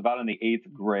since I was about in the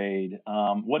 8th grade.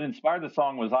 What inspired the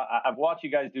song was I've watched you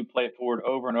guys do Play It Forward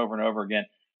over and over and over again,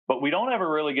 but we don't ever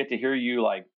really get to hear you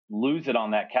like lose it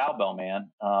on that cowbell, man.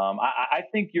 I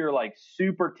think you're like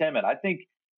super timid. I think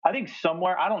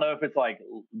somewhere, I don't know if it's like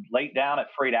late down at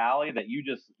Freight Alley that you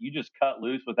just cut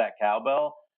loose with that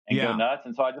cowbell and go nuts.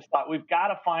 And so I just thought we've got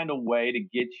to find a way to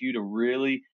get you to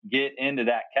really get into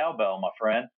that cowbell, my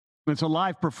friend. It's a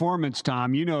live performance,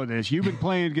 Tom. You know this. You've been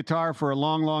playing guitar for a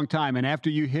long, long time, and after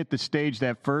you hit the stage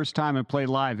that first time and play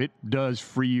live, it does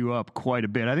free you up quite a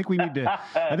bit. I think we need to.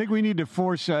 I think we need to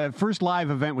force first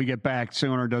live event we get back.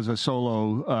 Sooner does a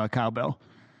solo cowbell.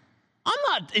 I'm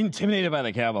not intimidated by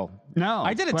the cowbell. No,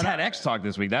 I did a TEDx talk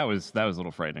this week. That was a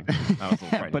little frightening. That was a little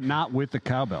frightening. But not with the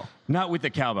cowbell. Not with the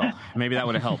cowbell. Maybe that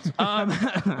would have helped.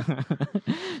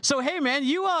 So hey, man,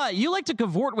 you like to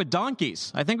cavort with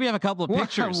donkeys. I think we have a couple of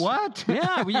pictures. What?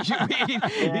 Yeah, he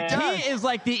is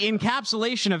like the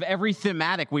encapsulation of every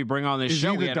thematic we bring on this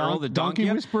show. We had Earl the donkey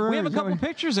whisperer. We have a couple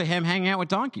pictures of him hanging out with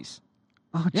donkeys.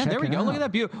 Oh, yeah, there we go. Look at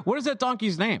that beautiful. What is that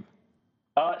donkey's name?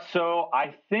 So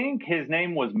I think his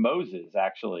name was Moses,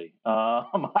 actually.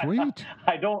 Sweet.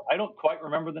 I don't quite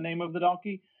remember the name of the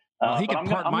donkey. Well, he could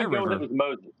part my river. Go with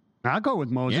Moses. I'll go with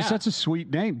Moses. Yeah. That's a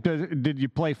sweet name. Did you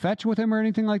play fetch with him or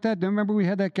anything like that? Do you remember we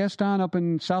had that guest on up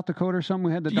in South Dakota or something?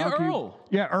 We had the donkey. Earl.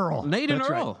 Yeah, Earl. Nate and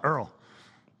That's Earl. Right. Earl.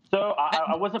 So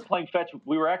I wasn't playing fetch.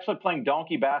 We were actually playing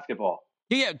donkey basketball.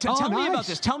 Yeah. Tell me about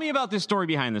this. Tell me about this story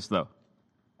behind this, though.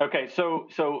 Okay, so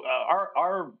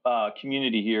our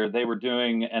community here, they were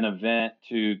doing an event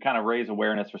to kind of raise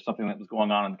awareness for something that was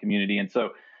going on in the community. And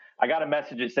so I got a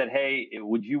message that said, hey,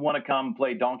 would you want to come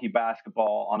play donkey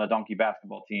basketball on a donkey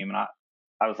basketball team? And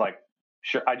I was like,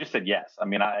 sure. I just said yes. I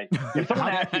mean, if someone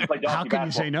asked you to play donkey how can basketball,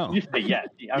 you say no? You say yes.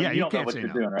 I mean, you don't know what you're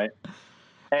doing, right?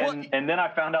 And then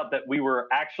I found out that we were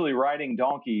actually riding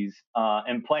donkeys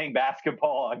and playing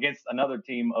basketball against another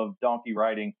team of donkey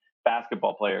riding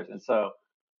basketball players. And so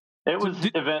it was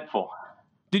eventful.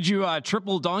 Did you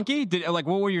triple donkey? What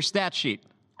were your stat sheet?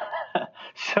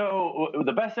 So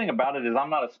the best thing about it is I'm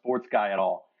not a sports guy at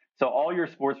all. So all your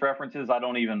sports references, I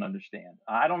don't even understand.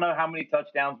 I don't know how many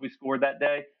touchdowns we scored that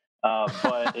day,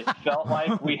 but it felt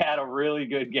like we had a really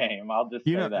good game. I'll just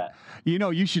say that.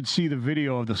 You should see the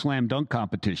video of the slam dunk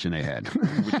competition they had.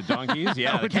 With the donkeys?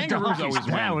 Yeah, the kangaroos always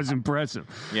win. That was impressive.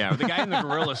 Yeah, the guy in the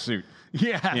gorilla suit.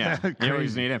 Yeah. You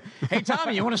always need him. Hey,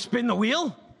 Tommy, you want to spin the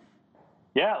wheel?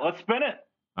 Yeah, let's spin it.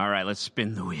 All right, let's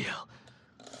spin the wheel.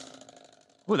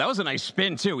 Oh, that was a nice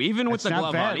spin, too, even with the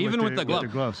glove on. Even with the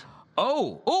gloves.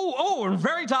 Oh, and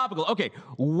very topical. Okay,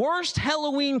 worst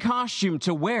Halloween costume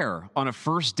to wear on a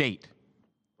first date.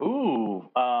 Ooh,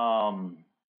 wow,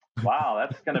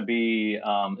 that's going to be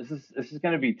this is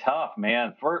going to be tough,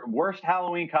 man. For worst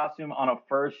Halloween costume on a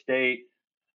first date,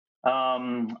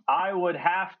 I would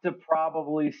have to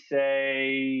probably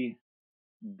say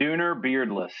Dooner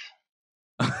beardless.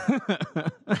 There's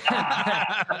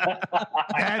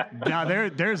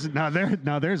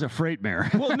a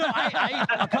Freightmare. Well, no, I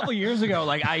a couple years ago,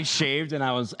 I shaved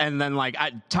and then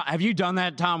have you done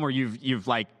that, Tom, where you've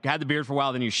had the beard for a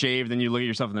while, then you shave, then you look at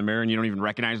yourself in the mirror and you don't even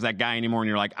recognize that guy anymore, and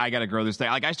you're like, I got to grow this thing.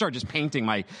 I started just painting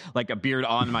a beard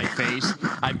on my face.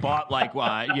 I bought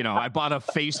I bought a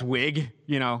face wig.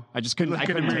 I just couldn't. I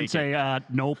couldn't take it.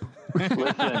 Nope.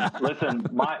 Listen.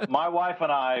 My wife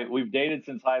and I, we've dated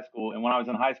since high school, and when I was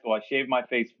in high school, I shaved my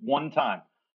face one time,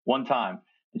 and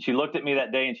she looked at me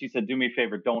that day and she said, "Do me a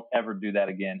favor, don't ever do that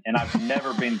again." And I've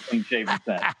never been clean shaven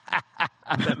since.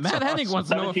 Matt Hennig wants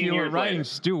to know if you were writing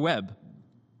Stu Webb.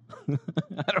 I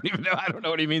don't know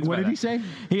what he means. What did he say?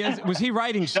 Was he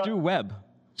writing Stu Webb?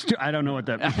 I don't know what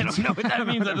that means. I don't know what that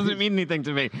means. That doesn't mean anything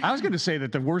to me. I was going to say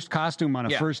that the worst costume on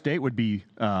a first date would be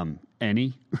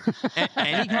any.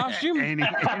 Any costume? Any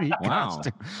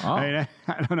costume. Oh. I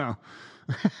don't know.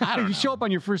 If you show up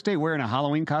on your first date wearing a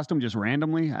Halloween costume just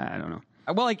randomly, I don't know.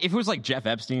 Well, if it was Jeff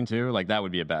Epstein too, that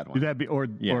would be a bad one. Would that be or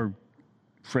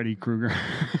Freddy Krueger?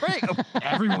 Right.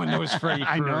 Everyone knows Freddy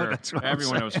Krueger. I know, that's what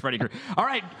Everyone knows Freddy Krueger. All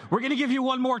right, we're going to give you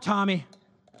one more, Tommy.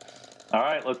 All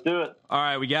right, let's do it. All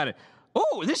right, we got it.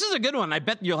 Oh, this is a good one. I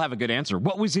bet you'll have a good answer.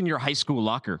 What was in your high school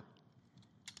locker?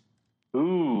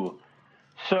 Ooh.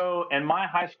 So in my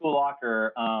high school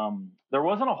locker, there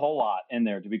wasn't a whole lot in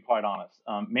there, to be quite honest.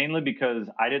 Mainly because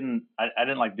I didn't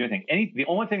like do anything. The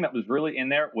only thing that was really in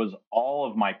there was all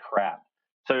of my crap.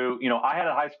 So, I had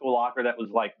a high school locker that was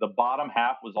the bottom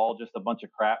half was all just a bunch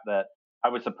of crap that I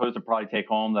was supposed to probably take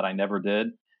home that I never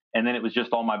did. And then it was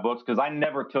just all my books because I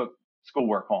never took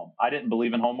schoolwork home. I didn't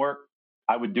believe in homework.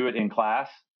 I would do it in class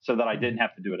so that I didn't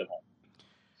have to do it at home.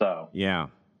 So yeah.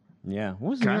 What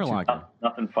was in your locker?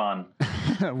 Nothing fun.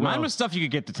 Mine was stuff you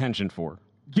could get detention for.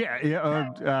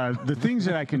 Yeah, the things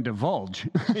that I can divulge.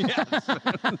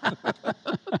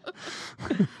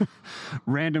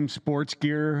 Random sports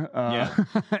gear,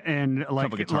 and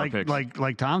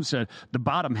like Tom said, the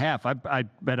bottom half. I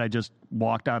bet I just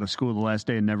walked out of school the last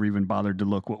day and never even bothered to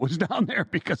look what was down there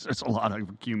because there's a lot of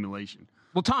accumulation.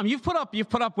 Well, Tom, you've put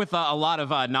up with a lot of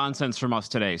nonsense from us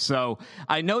today. So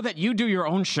I know that you do your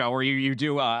own show, or you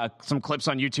do some clips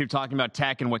on YouTube talking about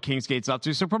tech and what Kingsgate's up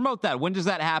to. So promote that. When does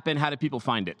that happen? How do people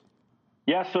find it?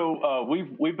 Yeah, so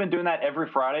we've been doing that every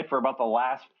Friday for about the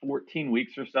last 14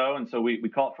 weeks or so, and so we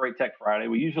call it Freight Tech Friday.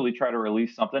 We usually try to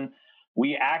release something.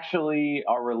 We actually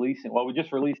are releasing. Well, we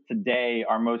just released today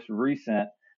our most recent,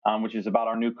 which is about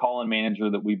our new call-in manager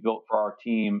that we built for our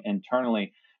team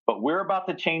internally. But we're about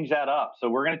to change that up. So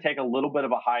we're going to take a little bit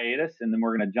of a hiatus, and then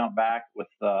we're going to jump back with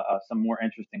some more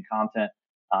interesting content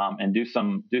and do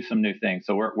some new things.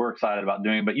 So we're excited about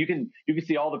doing it. But you can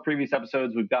see all the previous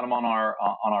episodes. We've got them on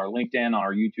our LinkedIn, on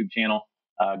our YouTube channel.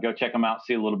 Go check them out,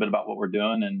 see a little bit about what we're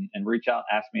doing, and reach out,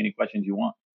 ask me any questions you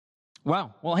want.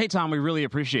 Wow. Well, hey, Tom, we really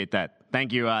appreciate that.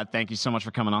 Thank you. Thank you so much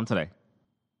for coming on today.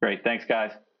 Great. Thanks,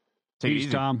 guys. Take it easy,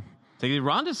 Tom.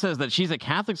 Rhonda says that she's a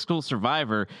Catholic school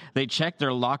survivor. They check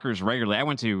their lockers regularly. I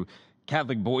went to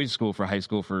Catholic boys' school for high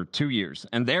school for 2 years.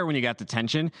 And there, when you got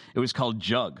detention, it was called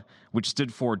JUG, which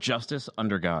stood for Justice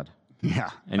Under God.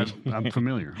 Yeah, and I'm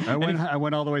familiar. I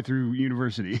went all the way through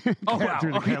university. Oh, wow.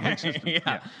 Through the Okay. Catholic system.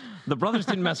 Yeah. The brothers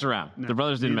didn't mess around. No, the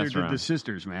brothers didn't mess neither around. did the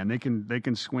sisters, man. They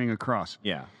can swing across.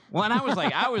 Yeah. Well, and I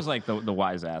was like the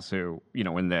wise ass who,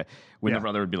 when the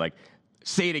brother would be like,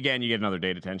 say it again, you get another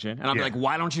day detention, and I'll be like,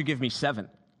 why don't you give me 7?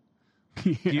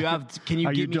 Can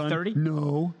you give me 30?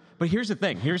 No. But here's the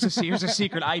thing. Here's a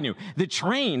secret I knew. The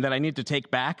train that I need to take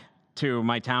back to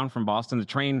my town from Boston, the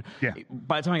train,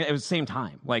 by the time it was the same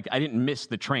time. Like, I didn't miss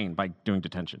the train by doing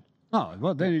detention. Oh,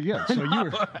 well, there you go. So you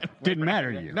didn't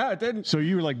matter to you. No, it didn't. So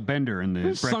you were like Bender in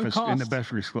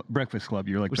the Breakfast Club.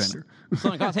 You're like Bender.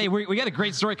 Hey, we got a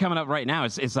great story coming up right now.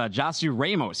 It's Josu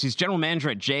Ramos. He's general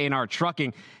manager at J&R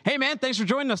Trucking. Hey, man, thanks for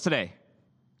joining us today.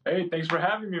 Hey, thanks for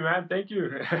having me, man. Thank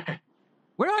you.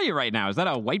 Where are you right now? Is that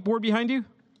a whiteboard behind you?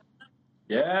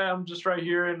 Yeah, I'm just right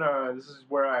here, and this is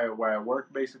where I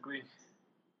work, basically.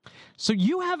 So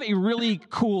you have a really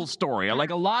cool story.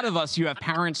 Like a lot of us, you have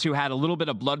parents who had a little bit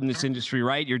of blood in this industry,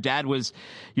 right? Your dad was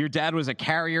a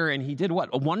carrier, and he did what?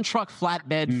 A one-truck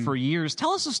flatbed for years.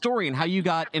 Tell us a story and how you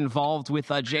got involved with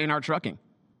J&R Trucking.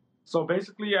 So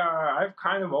basically, I've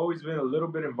kind of always been a little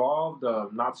bit involved,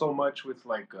 not so much with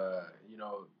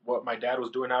what my dad was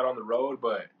doing out on the road,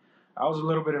 but I was a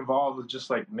little bit involved with just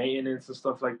like maintenance and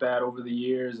stuff like that over the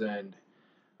years. And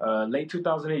late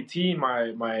 2018,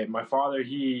 my father,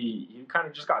 he kind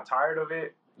of just got tired of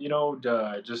it,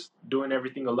 just doing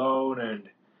everything alone.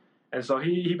 And so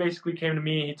he basically came to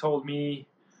me. He told me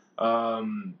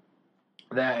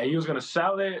that he was going to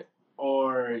sell it,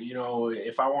 or,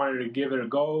 if I wanted to give it a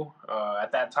go.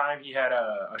 At that time, he had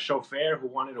a chauffeur who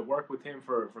wanted to work with him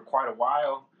for quite a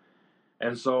while.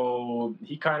 And so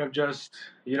he kind of just,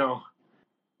 we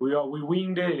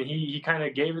winged it, and he kind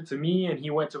of gave it to me, and he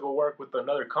went to go work with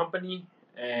another company.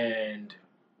 And,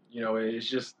 it's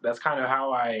just, that's kind of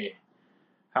how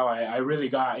I really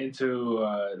got into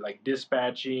like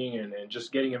dispatching and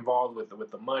just getting involved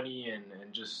with the money and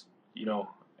just,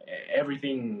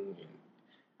 everything.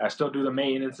 I still do the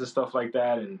maintenance and stuff like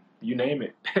that, and you name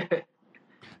it.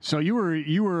 So you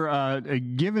were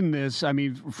given this, I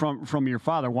mean, from your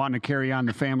father wanting to carry on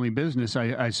the family business,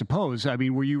 I suppose. I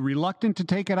mean, were you reluctant to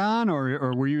take it on,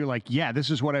 or were you like, yeah, this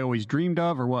is what I always dreamed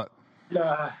of, or what?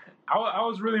 I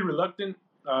was really reluctant,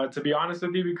 to be honest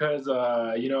with you, because,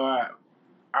 I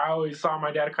always saw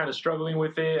my dad kind of struggling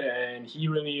with it, and he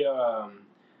really,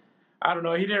 I don't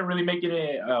know, he didn't really make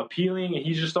it appealing, and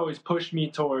he just always pushed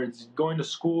me towards going to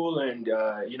school and,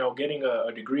 getting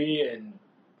a degree and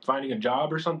finding a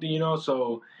job or something,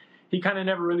 so he kind of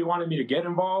never really wanted me to get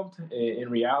involved in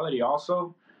reality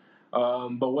also.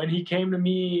 But when he came to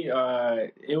me,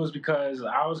 it was because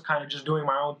I was kind of just doing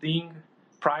my own thing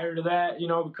prior to that,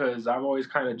 because I've always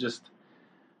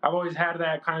had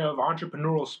that kind of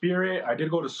entrepreneurial spirit. I did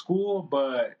go to school,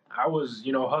 but I was,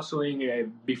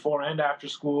 hustling before and after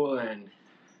school, and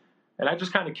I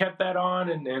just kind of kept that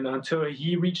on, and until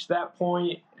he reached that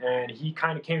point, and he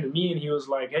kind of came to me, and he was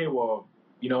like, hey, well,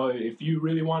 if you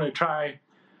really want to try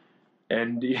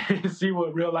and see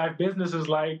what real life business is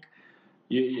like,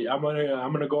 I'm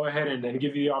gonna go ahead and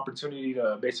give you the opportunity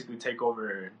to basically take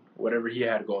over whatever he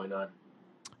had going on.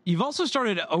 You've also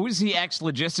started OZX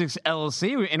Logistics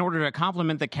LLC in order to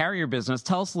complement the carrier business.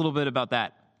 Tell us a little bit about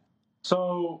that.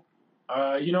 So,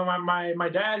 my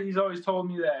dad, he's always told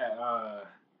me that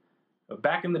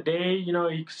back in the day,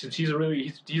 since he's a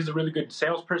really good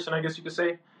salesperson, I guess you could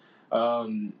say.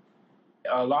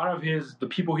 A lot of the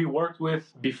people he worked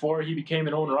with before he became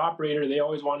an owner-operator, they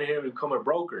always wanted him to become a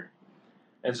broker.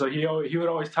 And so he would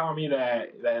always tell me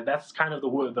that's kind of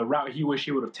the route he wished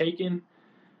he would have taken,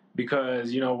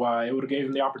 because, it would have gave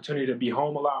him the opportunity to be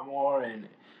home a lot more. And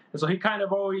so he kind of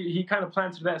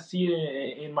planted that seed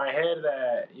in my head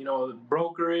that,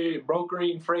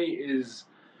 brokering freight is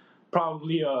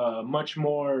probably a much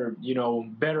more,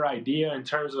 better idea in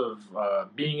terms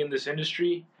of being in this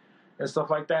industry and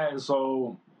stuff like that. And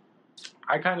so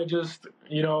I kind of just,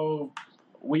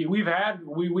 we have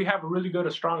a really good,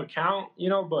 a strong account,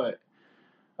 but,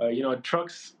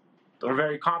 trucks are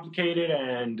very complicated,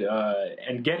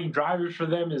 and getting drivers for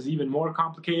them is even more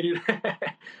complicated.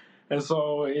 And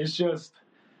so it's just,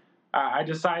 I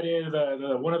decided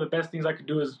one of the best things I could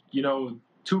do is,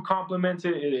 to complement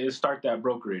it is start that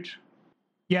brokerage.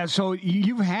 Yeah. So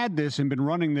you've had this and been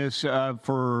running this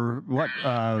for what,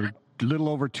 little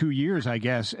over 2 years, I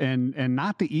guess, and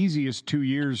not the easiest 2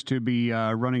 years to be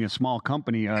running a small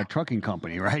company, a trucking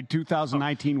company, right?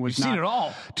 2019 was You've seen it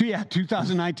all.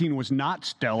 2019 was not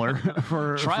stellar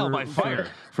for trial by fire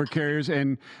for carriers,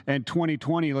 and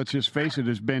 2020, let's just face it,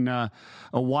 has been a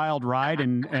wild ride,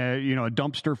 and a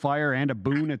dumpster fire and a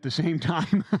boon at the same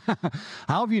time.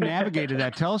 How have you navigated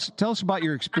that? Tell us about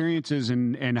your experiences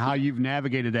and how you've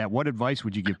navigated that. What advice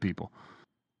would you give people?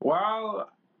 Well,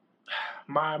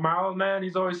 my old man,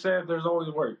 he's always said there's always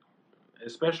work,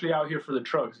 especially out here for the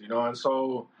trucks, and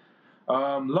so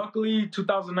luckily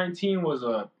 2019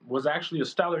 was actually a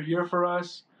stellar year for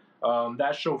us.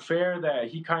 That chauffeur that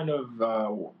he kind of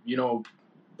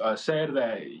said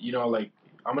that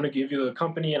I'm going to give you the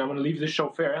company and I'm going to leave this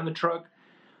chauffeur and the truck.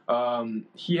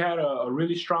 He had a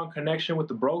really strong connection with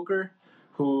the broker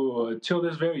who, till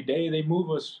this very day, they move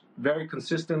us very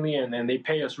consistently and they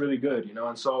pay us really good,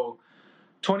 and so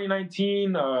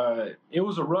 2019, it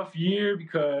was a rough year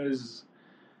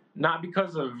not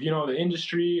because of, the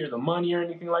industry or the money or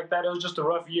anything like that. It was just a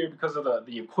rough year because of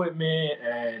the equipment.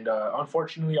 And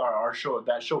unfortunately,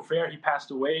 that chauffeur, he passed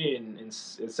away in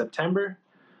September.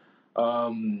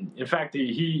 In fact,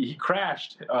 he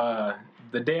crashed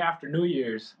the day after New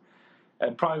Year's,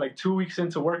 and probably like 2 weeks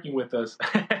into working with us.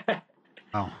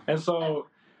 Oh. And so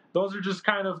those are just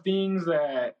kind of things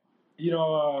that,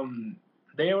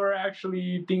 they were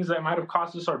actually things that might have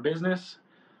cost us our business.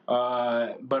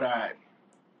 But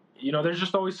there's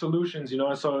just always solutions,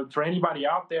 and so for anybody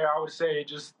out there, I would say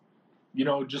just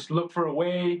look for a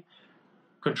way,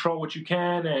 control what you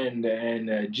can,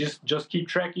 and just keep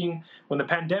trekking. When the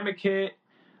pandemic hit,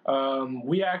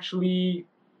 we actually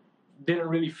didn't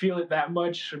really feel it that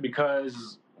much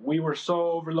because we were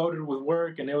so overloaded with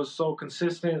work and it was so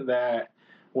consistent that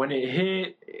when it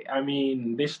hit,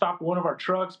 they stopped one of our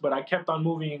trucks, but I kept on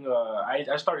moving.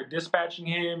 I started dispatching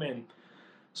him, and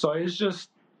so it's just,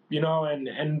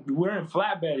 and we're in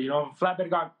flatbed, flatbed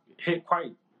got hit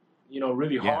quite,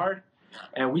 really hard,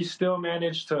 and we still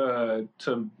managed to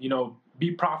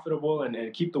be profitable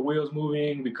and keep the wheels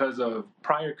moving because of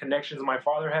prior connections my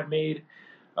father had made.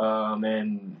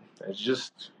 And it's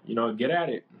just, get at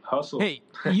it, hustle. Hey,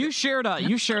 you shared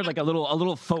like a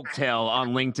little folk tale on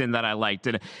LinkedIn that I liked.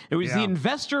 It was the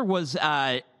investor was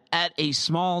at a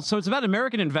small, so it's about an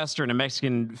American investor and a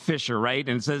Mexican fisher, right?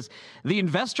 And it says the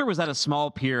investor was at a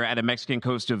small pier at a Mexican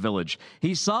coastal village.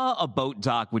 He saw a boat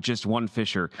dock with just one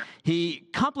fisher. He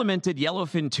complimented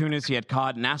yellowfin tunas he had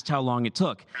caught and asked how long it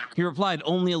took. He replied,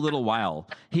 only a little while.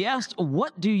 He asked,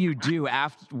 what do you do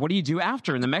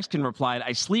after? And the Mexican replied,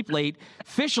 I sleep late,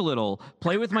 fish a little,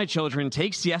 play with my children,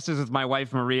 take siestas with my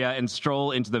wife Maria, and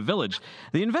stroll into the village.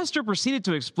 The investor proceeded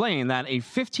to explain that a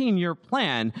 15-year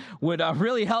plan would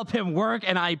really help him work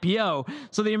an IPO.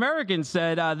 So the American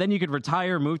said, then you could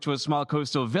retire, move to a small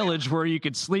coastal village where you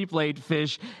could sleep late,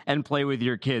 fish, and play with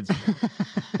your kids.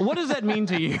 What does that mean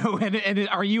to you? And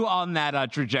are you on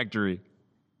that trajectory?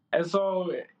 And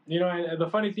so, and the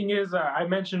funny thing is, I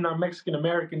mentioned I'm Mexican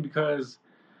American because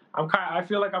I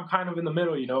feel like I'm kind of in the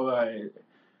middle,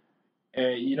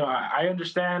 I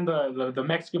understand the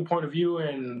Mexican point of view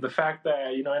and the fact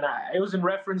that, it was in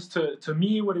reference to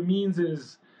me. What it means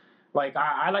is, like,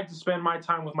 I like to spend my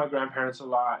time with my grandparents a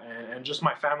lot and just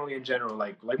my family in general,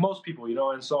 like most people,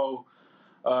 and so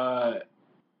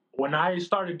when I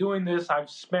started doing this, I've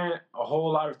spent a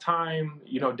whole lot of time,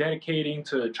 dedicating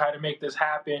to try to make this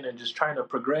happen and just trying to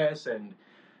progress and,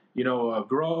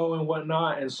 grow and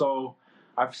whatnot. And so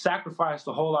I've sacrificed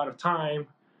a whole lot of time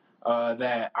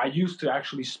that I used to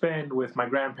actually spend with my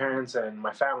grandparents and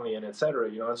my family and et cetera,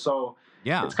 and so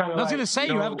yeah, it's kind of. I was going to say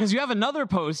because you have another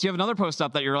post. You have another post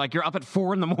up that you're up at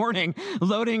 4 a.m.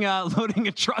 loading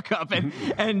a truck up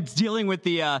and dealing with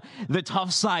the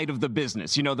tough side of the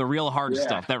business. The real hard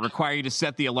stuff that require you to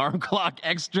set the alarm clock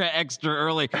extra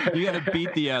early. You got to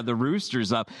beat the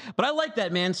roosters up. But I like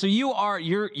that, man. So you are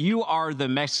the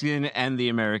Mexican and the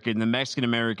American, the Mexican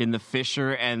American, the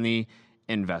fisher and the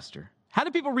investor. How do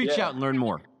people reach out and learn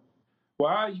more?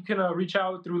 Well, you can reach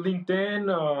out through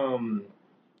LinkedIn.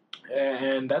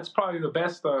 And that's probably the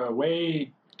best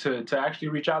way to actually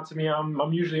reach out to me.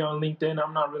 I'm usually on LinkedIn.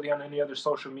 I'm not really on any other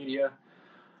social media.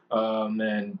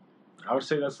 And I would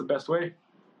say that's the best way.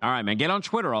 All right, man. Get on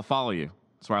Twitter. I'll follow you.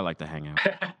 That's where I like to hang out.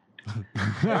 All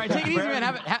right, take it easy, man.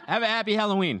 Have a happy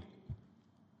Halloween.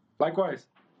 Likewise.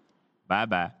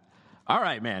 Bye-bye. All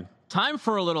right, man. Time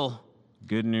for a little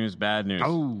good news, bad news.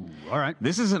 Oh, all right.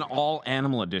 This is an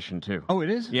all-animal edition, too. Oh, it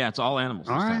is? Yeah, it's all animals.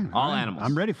 All right. All animals.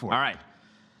 I'm ready for it. All right.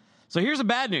 So here's the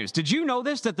bad news. Did you know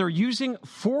this, that they're using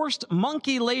forced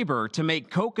monkey labor to make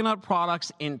coconut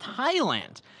products in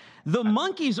Thailand? The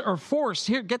monkeys are forced,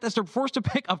 here, get this, they're forced to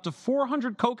pick up to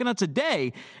 400 coconuts a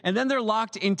day, and then they're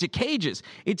locked into cages.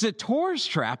 It's a tourist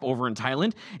trap over in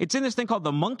Thailand. It's in this thing called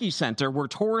the Monkey Center, where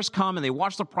tourists come and they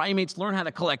watch the primates learn how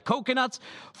to collect coconuts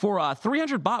for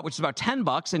 300 baht, which is about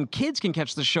 $10, and kids can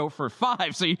catch the show for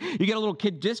 $5. So you get a little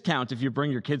kid discount if you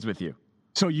bring your kids with you.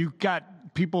 So you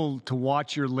got people to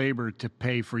watch your labor to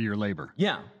pay for your labor.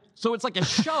 Yeah. So it's like a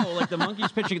show, like the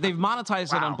monkeys pitching. They've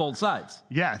monetized it on both sides.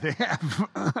 Yeah, they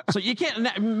have. So you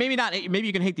can't, maybe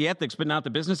you can hate the ethics, but not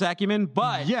the business acumen.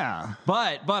 But yeah,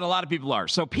 but a lot of people are.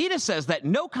 So PETA says that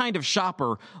no kind of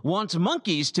shopper wants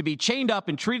monkeys to be chained up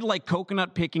and treated like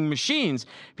coconut picking machines.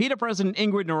 PETA President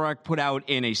Ingrid Norek put out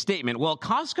in a statement. Well,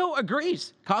 Costco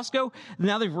agrees. Costco,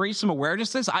 now they've raised some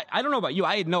awareness to this. I don't know about you.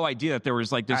 I had no idea that there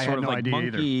was like this sort of like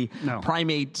monkey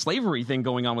primate slavery thing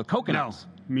going on with coconuts.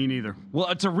 No. Me neither. Well,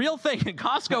 it's a real thing, and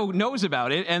Costco knows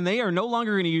about it, and they are no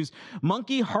longer going to use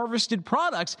monkey-harvested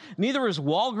products. Neither is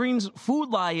Walgreens,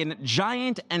 Food Lion,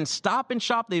 Giant, and Stop and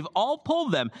Shop. They've all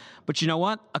pulled them. But you know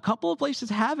what? A couple of places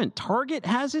haven't. Target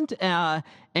hasn't, and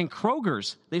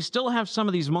Kroger's. They still have some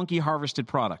of these monkey-harvested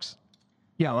products.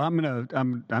 Yeah,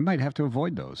 well, I might have to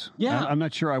avoid those. Yeah. I'm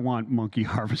not sure I want monkey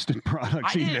harvested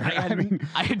products either.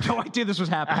 I had no idea this was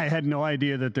happening. I had no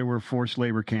idea that there were forced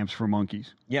labor camps for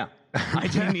monkeys. Yeah, I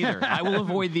didn't either. I will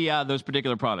avoid those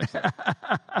particular products.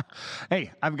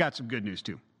 Hey, I've got some good news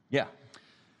too. Yeah.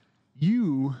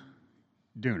 You,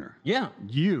 Dooner. Yeah.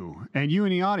 You and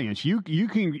the audience, you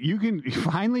can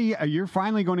finally, you're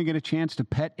finally going to get a chance to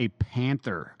pet a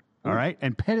panther. All right,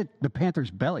 and pet the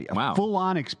panther's belly. A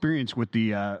full-on experience with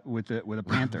a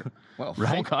panther. Well,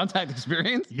 full contact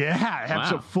experience. Yeah,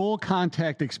 have a full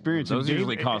contact experience. Those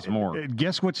usually cost more.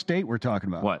 Guess what state we're talking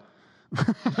about? What?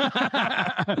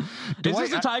 Is this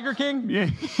the Tiger King?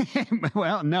 Yeah.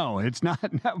 Well, no, it's not,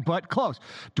 but close.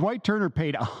 Dwight Turner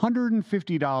paid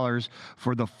 $150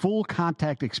 for the full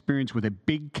contact experience with a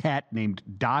big cat named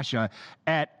Dasha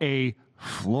at a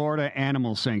Florida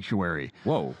animal sanctuary.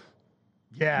 Whoa.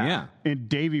 Yeah. In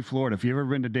Davie, Florida. If you've ever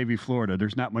been to Davie, Florida,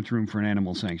 there's not much room for an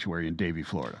animal sanctuary in Davie,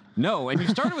 Florida. No, and you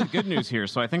started with good news here,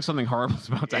 so I think something horrible is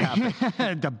about to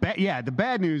happen. The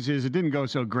bad news is it didn't go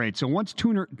so great. So once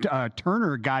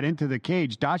Turner got into the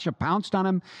cage, Dasha pounced on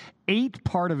him, ate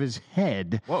part of his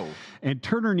head. Whoa. And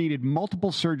Turner needed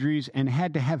multiple surgeries and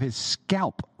had to have his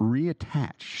scalp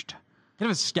reattached. Kind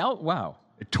of a scalp? Wow.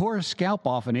 It tore his scalp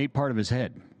off and ate part of his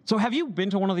head. So have you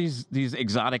been to one of these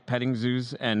exotic petting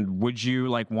zoos, and would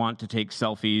you want to take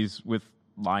selfies with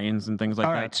lions and things like that?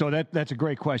 All right, so that's a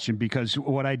great question, because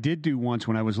what I did do once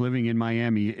when I was living in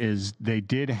Miami is they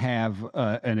did have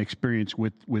an experience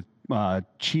with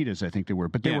cheetahs, I think they were,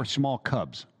 but they were small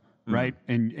cubs. Right,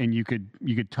 and you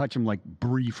could touch them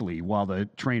briefly while the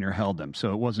trainer held them,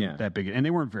 so it wasn't that big, and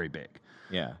they weren't very big.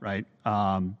 Yeah. Right.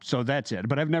 So that's it.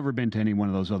 But I've never been to any one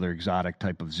of those other exotic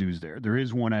type of zoos there. There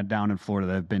is one down in Florida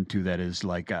that I've been to that is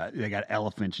they got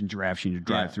elephants and giraffes you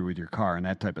drive through with your car and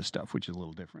that type of stuff, which is a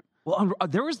little different. Well,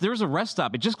 there was a rest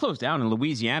stop. It just closed down in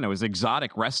Louisiana. It was an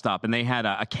exotic rest stop, and they had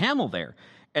a camel there.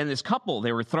 And this couple,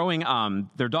 they were throwing,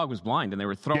 their dog was blind, and they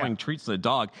were throwing treats to the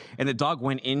dog. And the dog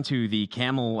went into the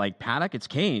camel, paddock, its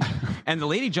cage. And the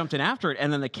lady jumped in after it,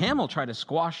 and then the camel tried to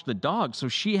squash the dog. So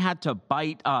she had to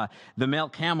bite the male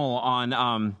camel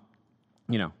on,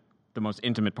 the most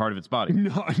intimate part of its body.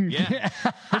 No, yeah.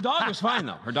 Her dog was fine,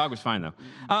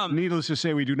 though. Needless to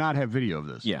say, we do not have video of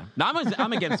this. Yeah. No,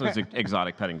 I'm against those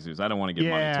exotic petting zoos. I don't want to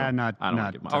give money to them. I don't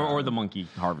want to give money. Or the monkey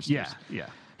harvesters. Yeah.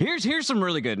 Here's some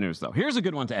really good news, though. Here's a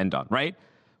good one to end on, right?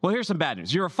 Well, here's some bad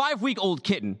news. You're a 5-week-old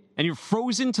kitten, and you're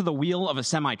frozen to the wheel of a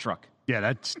semi-truck. Yeah,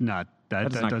 that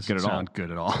doesn't sound good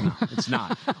at all. No, it's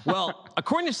not. Well,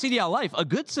 according to CDL Life, a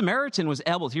good Samaritan was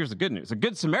able, here's the good news, a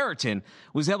good Samaritan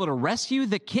was able to rescue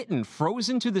the kitten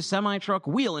frozen to the semi-truck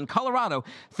wheel in Colorado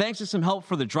thanks to some help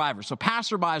for the driver. So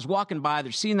passerbys walking by,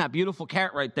 they're seeing that beautiful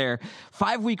cat right there,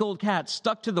 5-week-old cat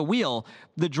stuck to the wheel.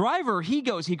 The driver, he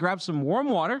grabs some warm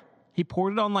water. He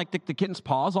poured it on the kitten's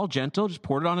paws, all gentle, just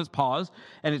poured it on his paws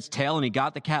and its tail, and he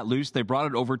got the cat loose. They brought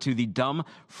it over to the Dumb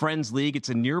Friends League. It's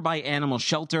a nearby animal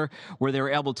shelter where they were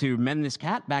able to mend this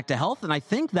cat back to health. And I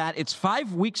think that it's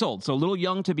 5 weeks old, so a little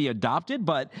young to be adopted,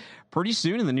 but pretty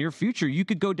soon in the near future, you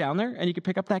could go down there and you could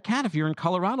pick up that cat if you're in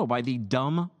Colorado by the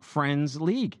Dumb Friends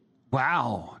League.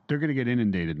 Wow. They're going to get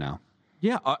inundated now.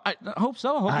 Yeah, I hope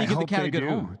so. I hope you get the cat a good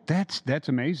home. That's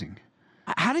amazing.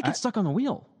 How did it get stuck on the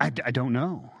wheel? I don't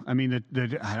know. I mean,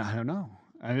 I don't know.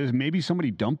 Maybe somebody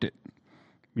dumped it.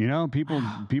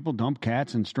 People dump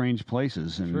cats in strange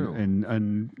places,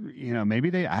 and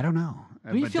maybe I don't know.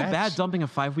 Do you feel bad dumping a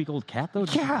 5-week-old cat, though?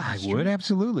 Yeah, I would,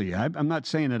 absolutely. I'm not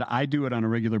saying that I do it on a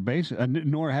regular basis,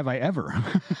 nor have I ever.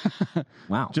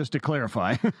 Wow. Just to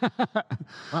clarify.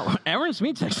 Well, Aaron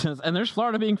Smith says, and there's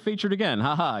Florida being featured again.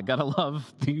 Haha, gotta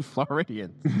love the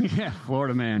Floridians. Yeah,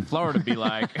 Florida man. Florida be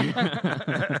like.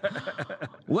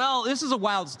 Well, this is a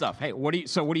wild stuff. Hey, what are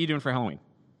you doing for Halloween?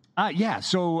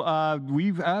 So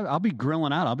I'll be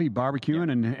grilling out. I'll be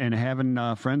barbecuing and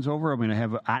having friends over. I'm going to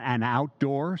have an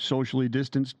outdoor, socially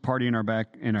distanced party in our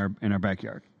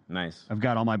backyard. Nice. I've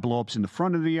got all my blow-ups in the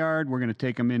front of the yard. We're going to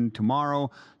take them in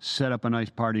tomorrow, set up a nice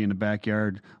party in the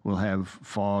backyard. We'll have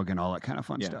fog and all that kind of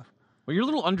fun stuff. Well, you're a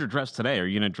little underdressed today. Are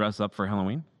you going to dress up for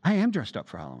Halloween? I am dressed up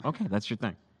for Halloween. Okay, that's your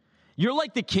thing. You're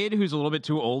like the kid who's a little bit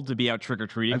too old to be out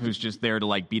trick-or-treating, who's just there to,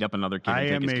 like, beat up another kid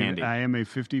and take his candy. I am a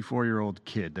 54-year-old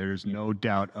kid. There's no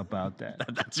doubt about that.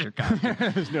 That's your costume.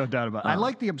 There's no doubt about it. I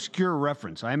like the obscure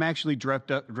reference. I'm actually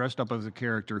dressed up as a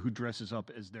character who dresses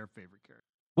up as their favorite character.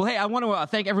 Well, hey, I want to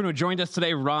thank everyone who joined us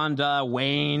today. Rhonda,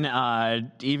 Wayne,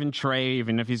 even Trey,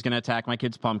 even if he's going to attack my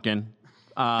kid's pumpkin.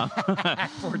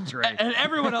 Poor Trey. And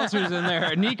everyone else who's in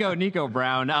there. Nico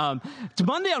Brown. To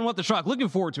Monday on What the Truck. Looking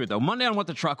forward to it, though. Monday on What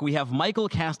the Truck, we have Michael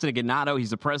Castaganato.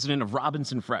 He's the president of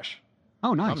Robinson Fresh.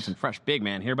 Oh, nice. Robinson Fresh, big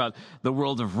man. Hear about the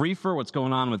world of reefer, what's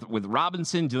going on with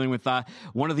Robinson, dealing with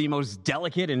one of the most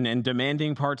delicate and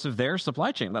demanding parts of their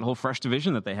supply chain, that whole fresh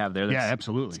division that they have there. Yeah,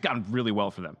 absolutely. It's gone really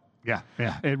well for them. Yeah,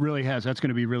 it really has. That's going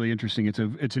to be really interesting. It's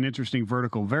an interesting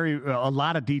vertical. A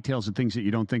lot of details and things that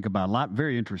you don't think about.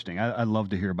 Very interesting. I love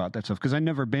to hear about that stuff because I've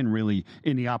never been really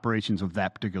in the operations of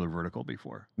that particular vertical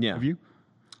before. Yeah. Have you?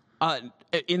 I've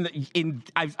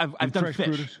done fish.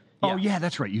 Produce? Oh yeah,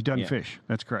 that's right. You've done fish.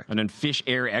 That's correct. And then fish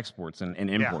air exports and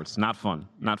imports. Yeah. Not fun.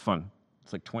 Not fun.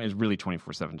 It's like it's really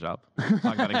 24/7 job.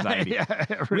 Talk about anxiety.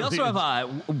 Really we also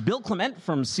have Bill Clement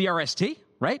from CRST.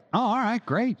 Right? Oh, all right,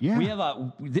 great. Yeah. We have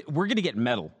we're going to get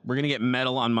metal. We're going to get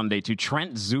metal on Monday too.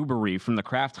 Trent Zubery from the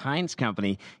Kraft Heinz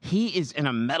Company. He is in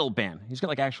a metal band. He's got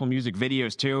like actual music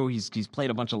videos too. He's played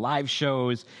a bunch of live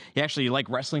shows. He actually like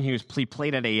wrestling. He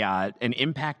played at an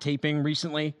Impact taping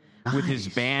recently with his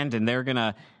band, and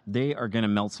they are gonna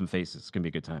melt some faces. It's gonna be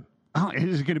a good time. Oh,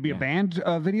 is it going to be a band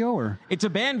video or? It's a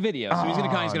band video. So he's going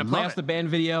to play us the band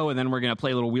video, and then we're going to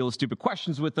play a little Wheel of Stupid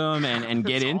Questions with them and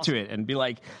get into it and be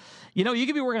like. You know, you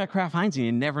could be working at Kraft Heinz and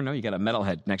you never know you got a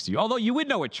metalhead next to you. Although you would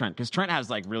know it, Trent, because Trent has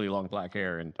like really long black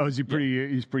hair. And is he pretty?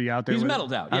 He's pretty out there. He's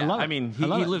metaled out. Yeah, I mean, he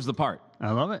lives the part.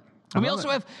 I love it. And we also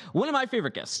have one of my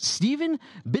favorite guests, Stephen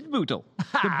Bidbootle. The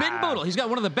Bidbootle. He's got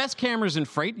one of the best cameras in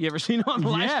freight. You ever seen him on the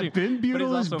live stream? Yeah,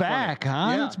 Bidbootle is back,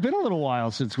 huh? Yeah. It's been a little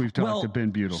while since we've talked to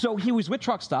Bidbootle. So he was with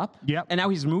Truck Stop. Yep. And now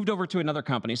he's moved over to another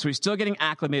company. So he's still getting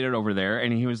acclimated over there.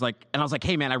 And he was like, and I was like,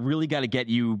 hey, man, I really got to get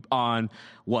you on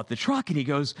What the Truck. And he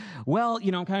goes, well,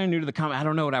 you know, I'm kind of new to the company. I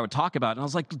don't know what I would talk about. And I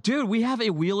was like, dude, we have a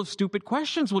Wheel of Stupid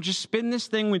Questions. We'll just spin this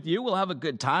thing with you. We'll have a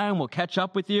good time. We'll catch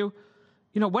up with you.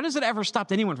 You know, when has it ever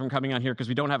stopped anyone from coming on here because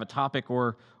we don't have a topic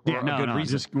or a good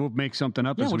reason? We'll make something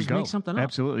up as we go. Make something up.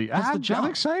 Absolutely. I'm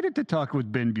excited to talk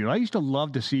with Ben Buell. I used to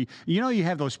love to see, you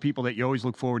have those people that you always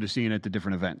look forward to seeing at the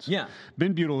different events. Yeah.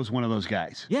 Ben Buell is one of those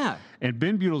guys. Yeah. And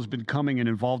Ben Buell has been coming to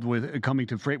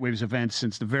FreightWaves events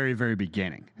since the very, very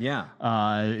beginning. Yeah.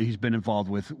 He's been involved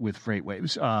with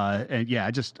FreightWaves.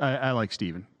 I like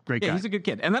Steven. Great guy. Yeah, he's a good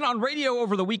kid. And then on radio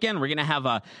over the weekend, we're going to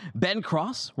have Ben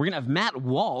Cross. We're going to have Matt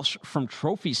Walsh from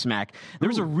Trophy Smack.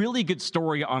 There's a really good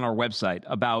story on our website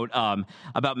about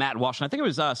Matt Walsh. And I think it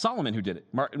was Solomon who did it,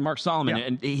 Mark Solomon. Yeah.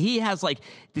 And he has like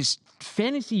this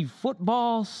fantasy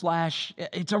football /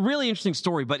 it's a really interesting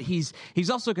story, but he's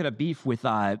also got a beef with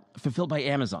Fulfilled by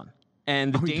Amazon.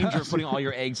 And the danger of putting all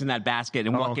your eggs in that basket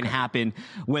and what can happen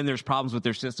when there's problems with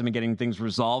their system and getting things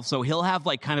resolved. So he'll have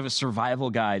like kind of a survival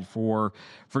guide for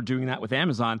doing that with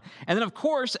Amazon. And then, of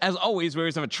course, as always, we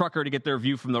always have a trucker to get their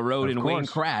view from the road. And Wayne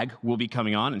Cragg will be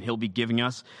coming on, and he'll be giving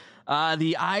us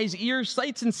the eyes, ears,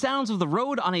 sights, and sounds of the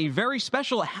road on a very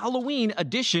special Halloween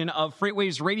edition of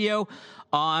FreightWaves Radio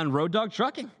on Road Dog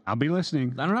Trucking. I'll be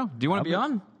listening. I don't know. Do you want to be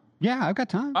on? Yeah, I've got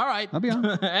time. All right. I'll be on.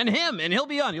 And he'll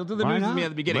be on. He'll do the news with me at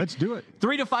the beginning. Let's do it.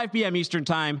 3 to 5 p.m. Eastern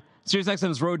Time.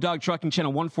 SiriusXM's Road Dog Trucking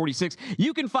Channel 146.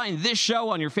 You can find this show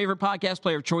on your favorite podcast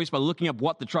player of choice by looking up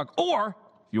What the Truck. Or, if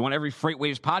you want every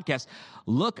FreightWaves podcast,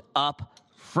 look up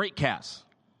Freightcast.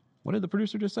 What did the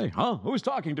producer just say? Huh? Who's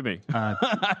talking to me? I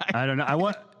don't know.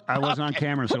 I wasn't on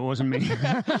camera, so it wasn't me.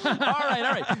 All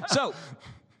right. So...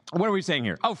 what are we saying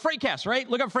here? Oh, Freightcast, right?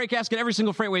 Look up Freightcast. Get every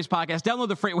single FreightWaves podcast. Download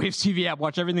the FreightWaves TV app.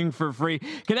 Watch everything for free.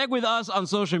 Connect with us on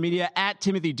social media at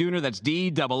Timothy Dooner. That's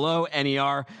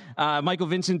DOONER. Michael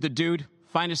Vincent, the dude.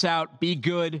 Find us out. Be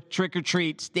good. Trick or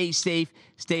treat. Stay safe.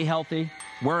 Stay healthy.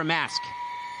 Wear a mask.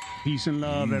 Peace and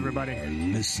love, everybody. You're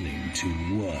listening to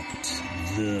What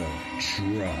the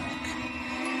Truck.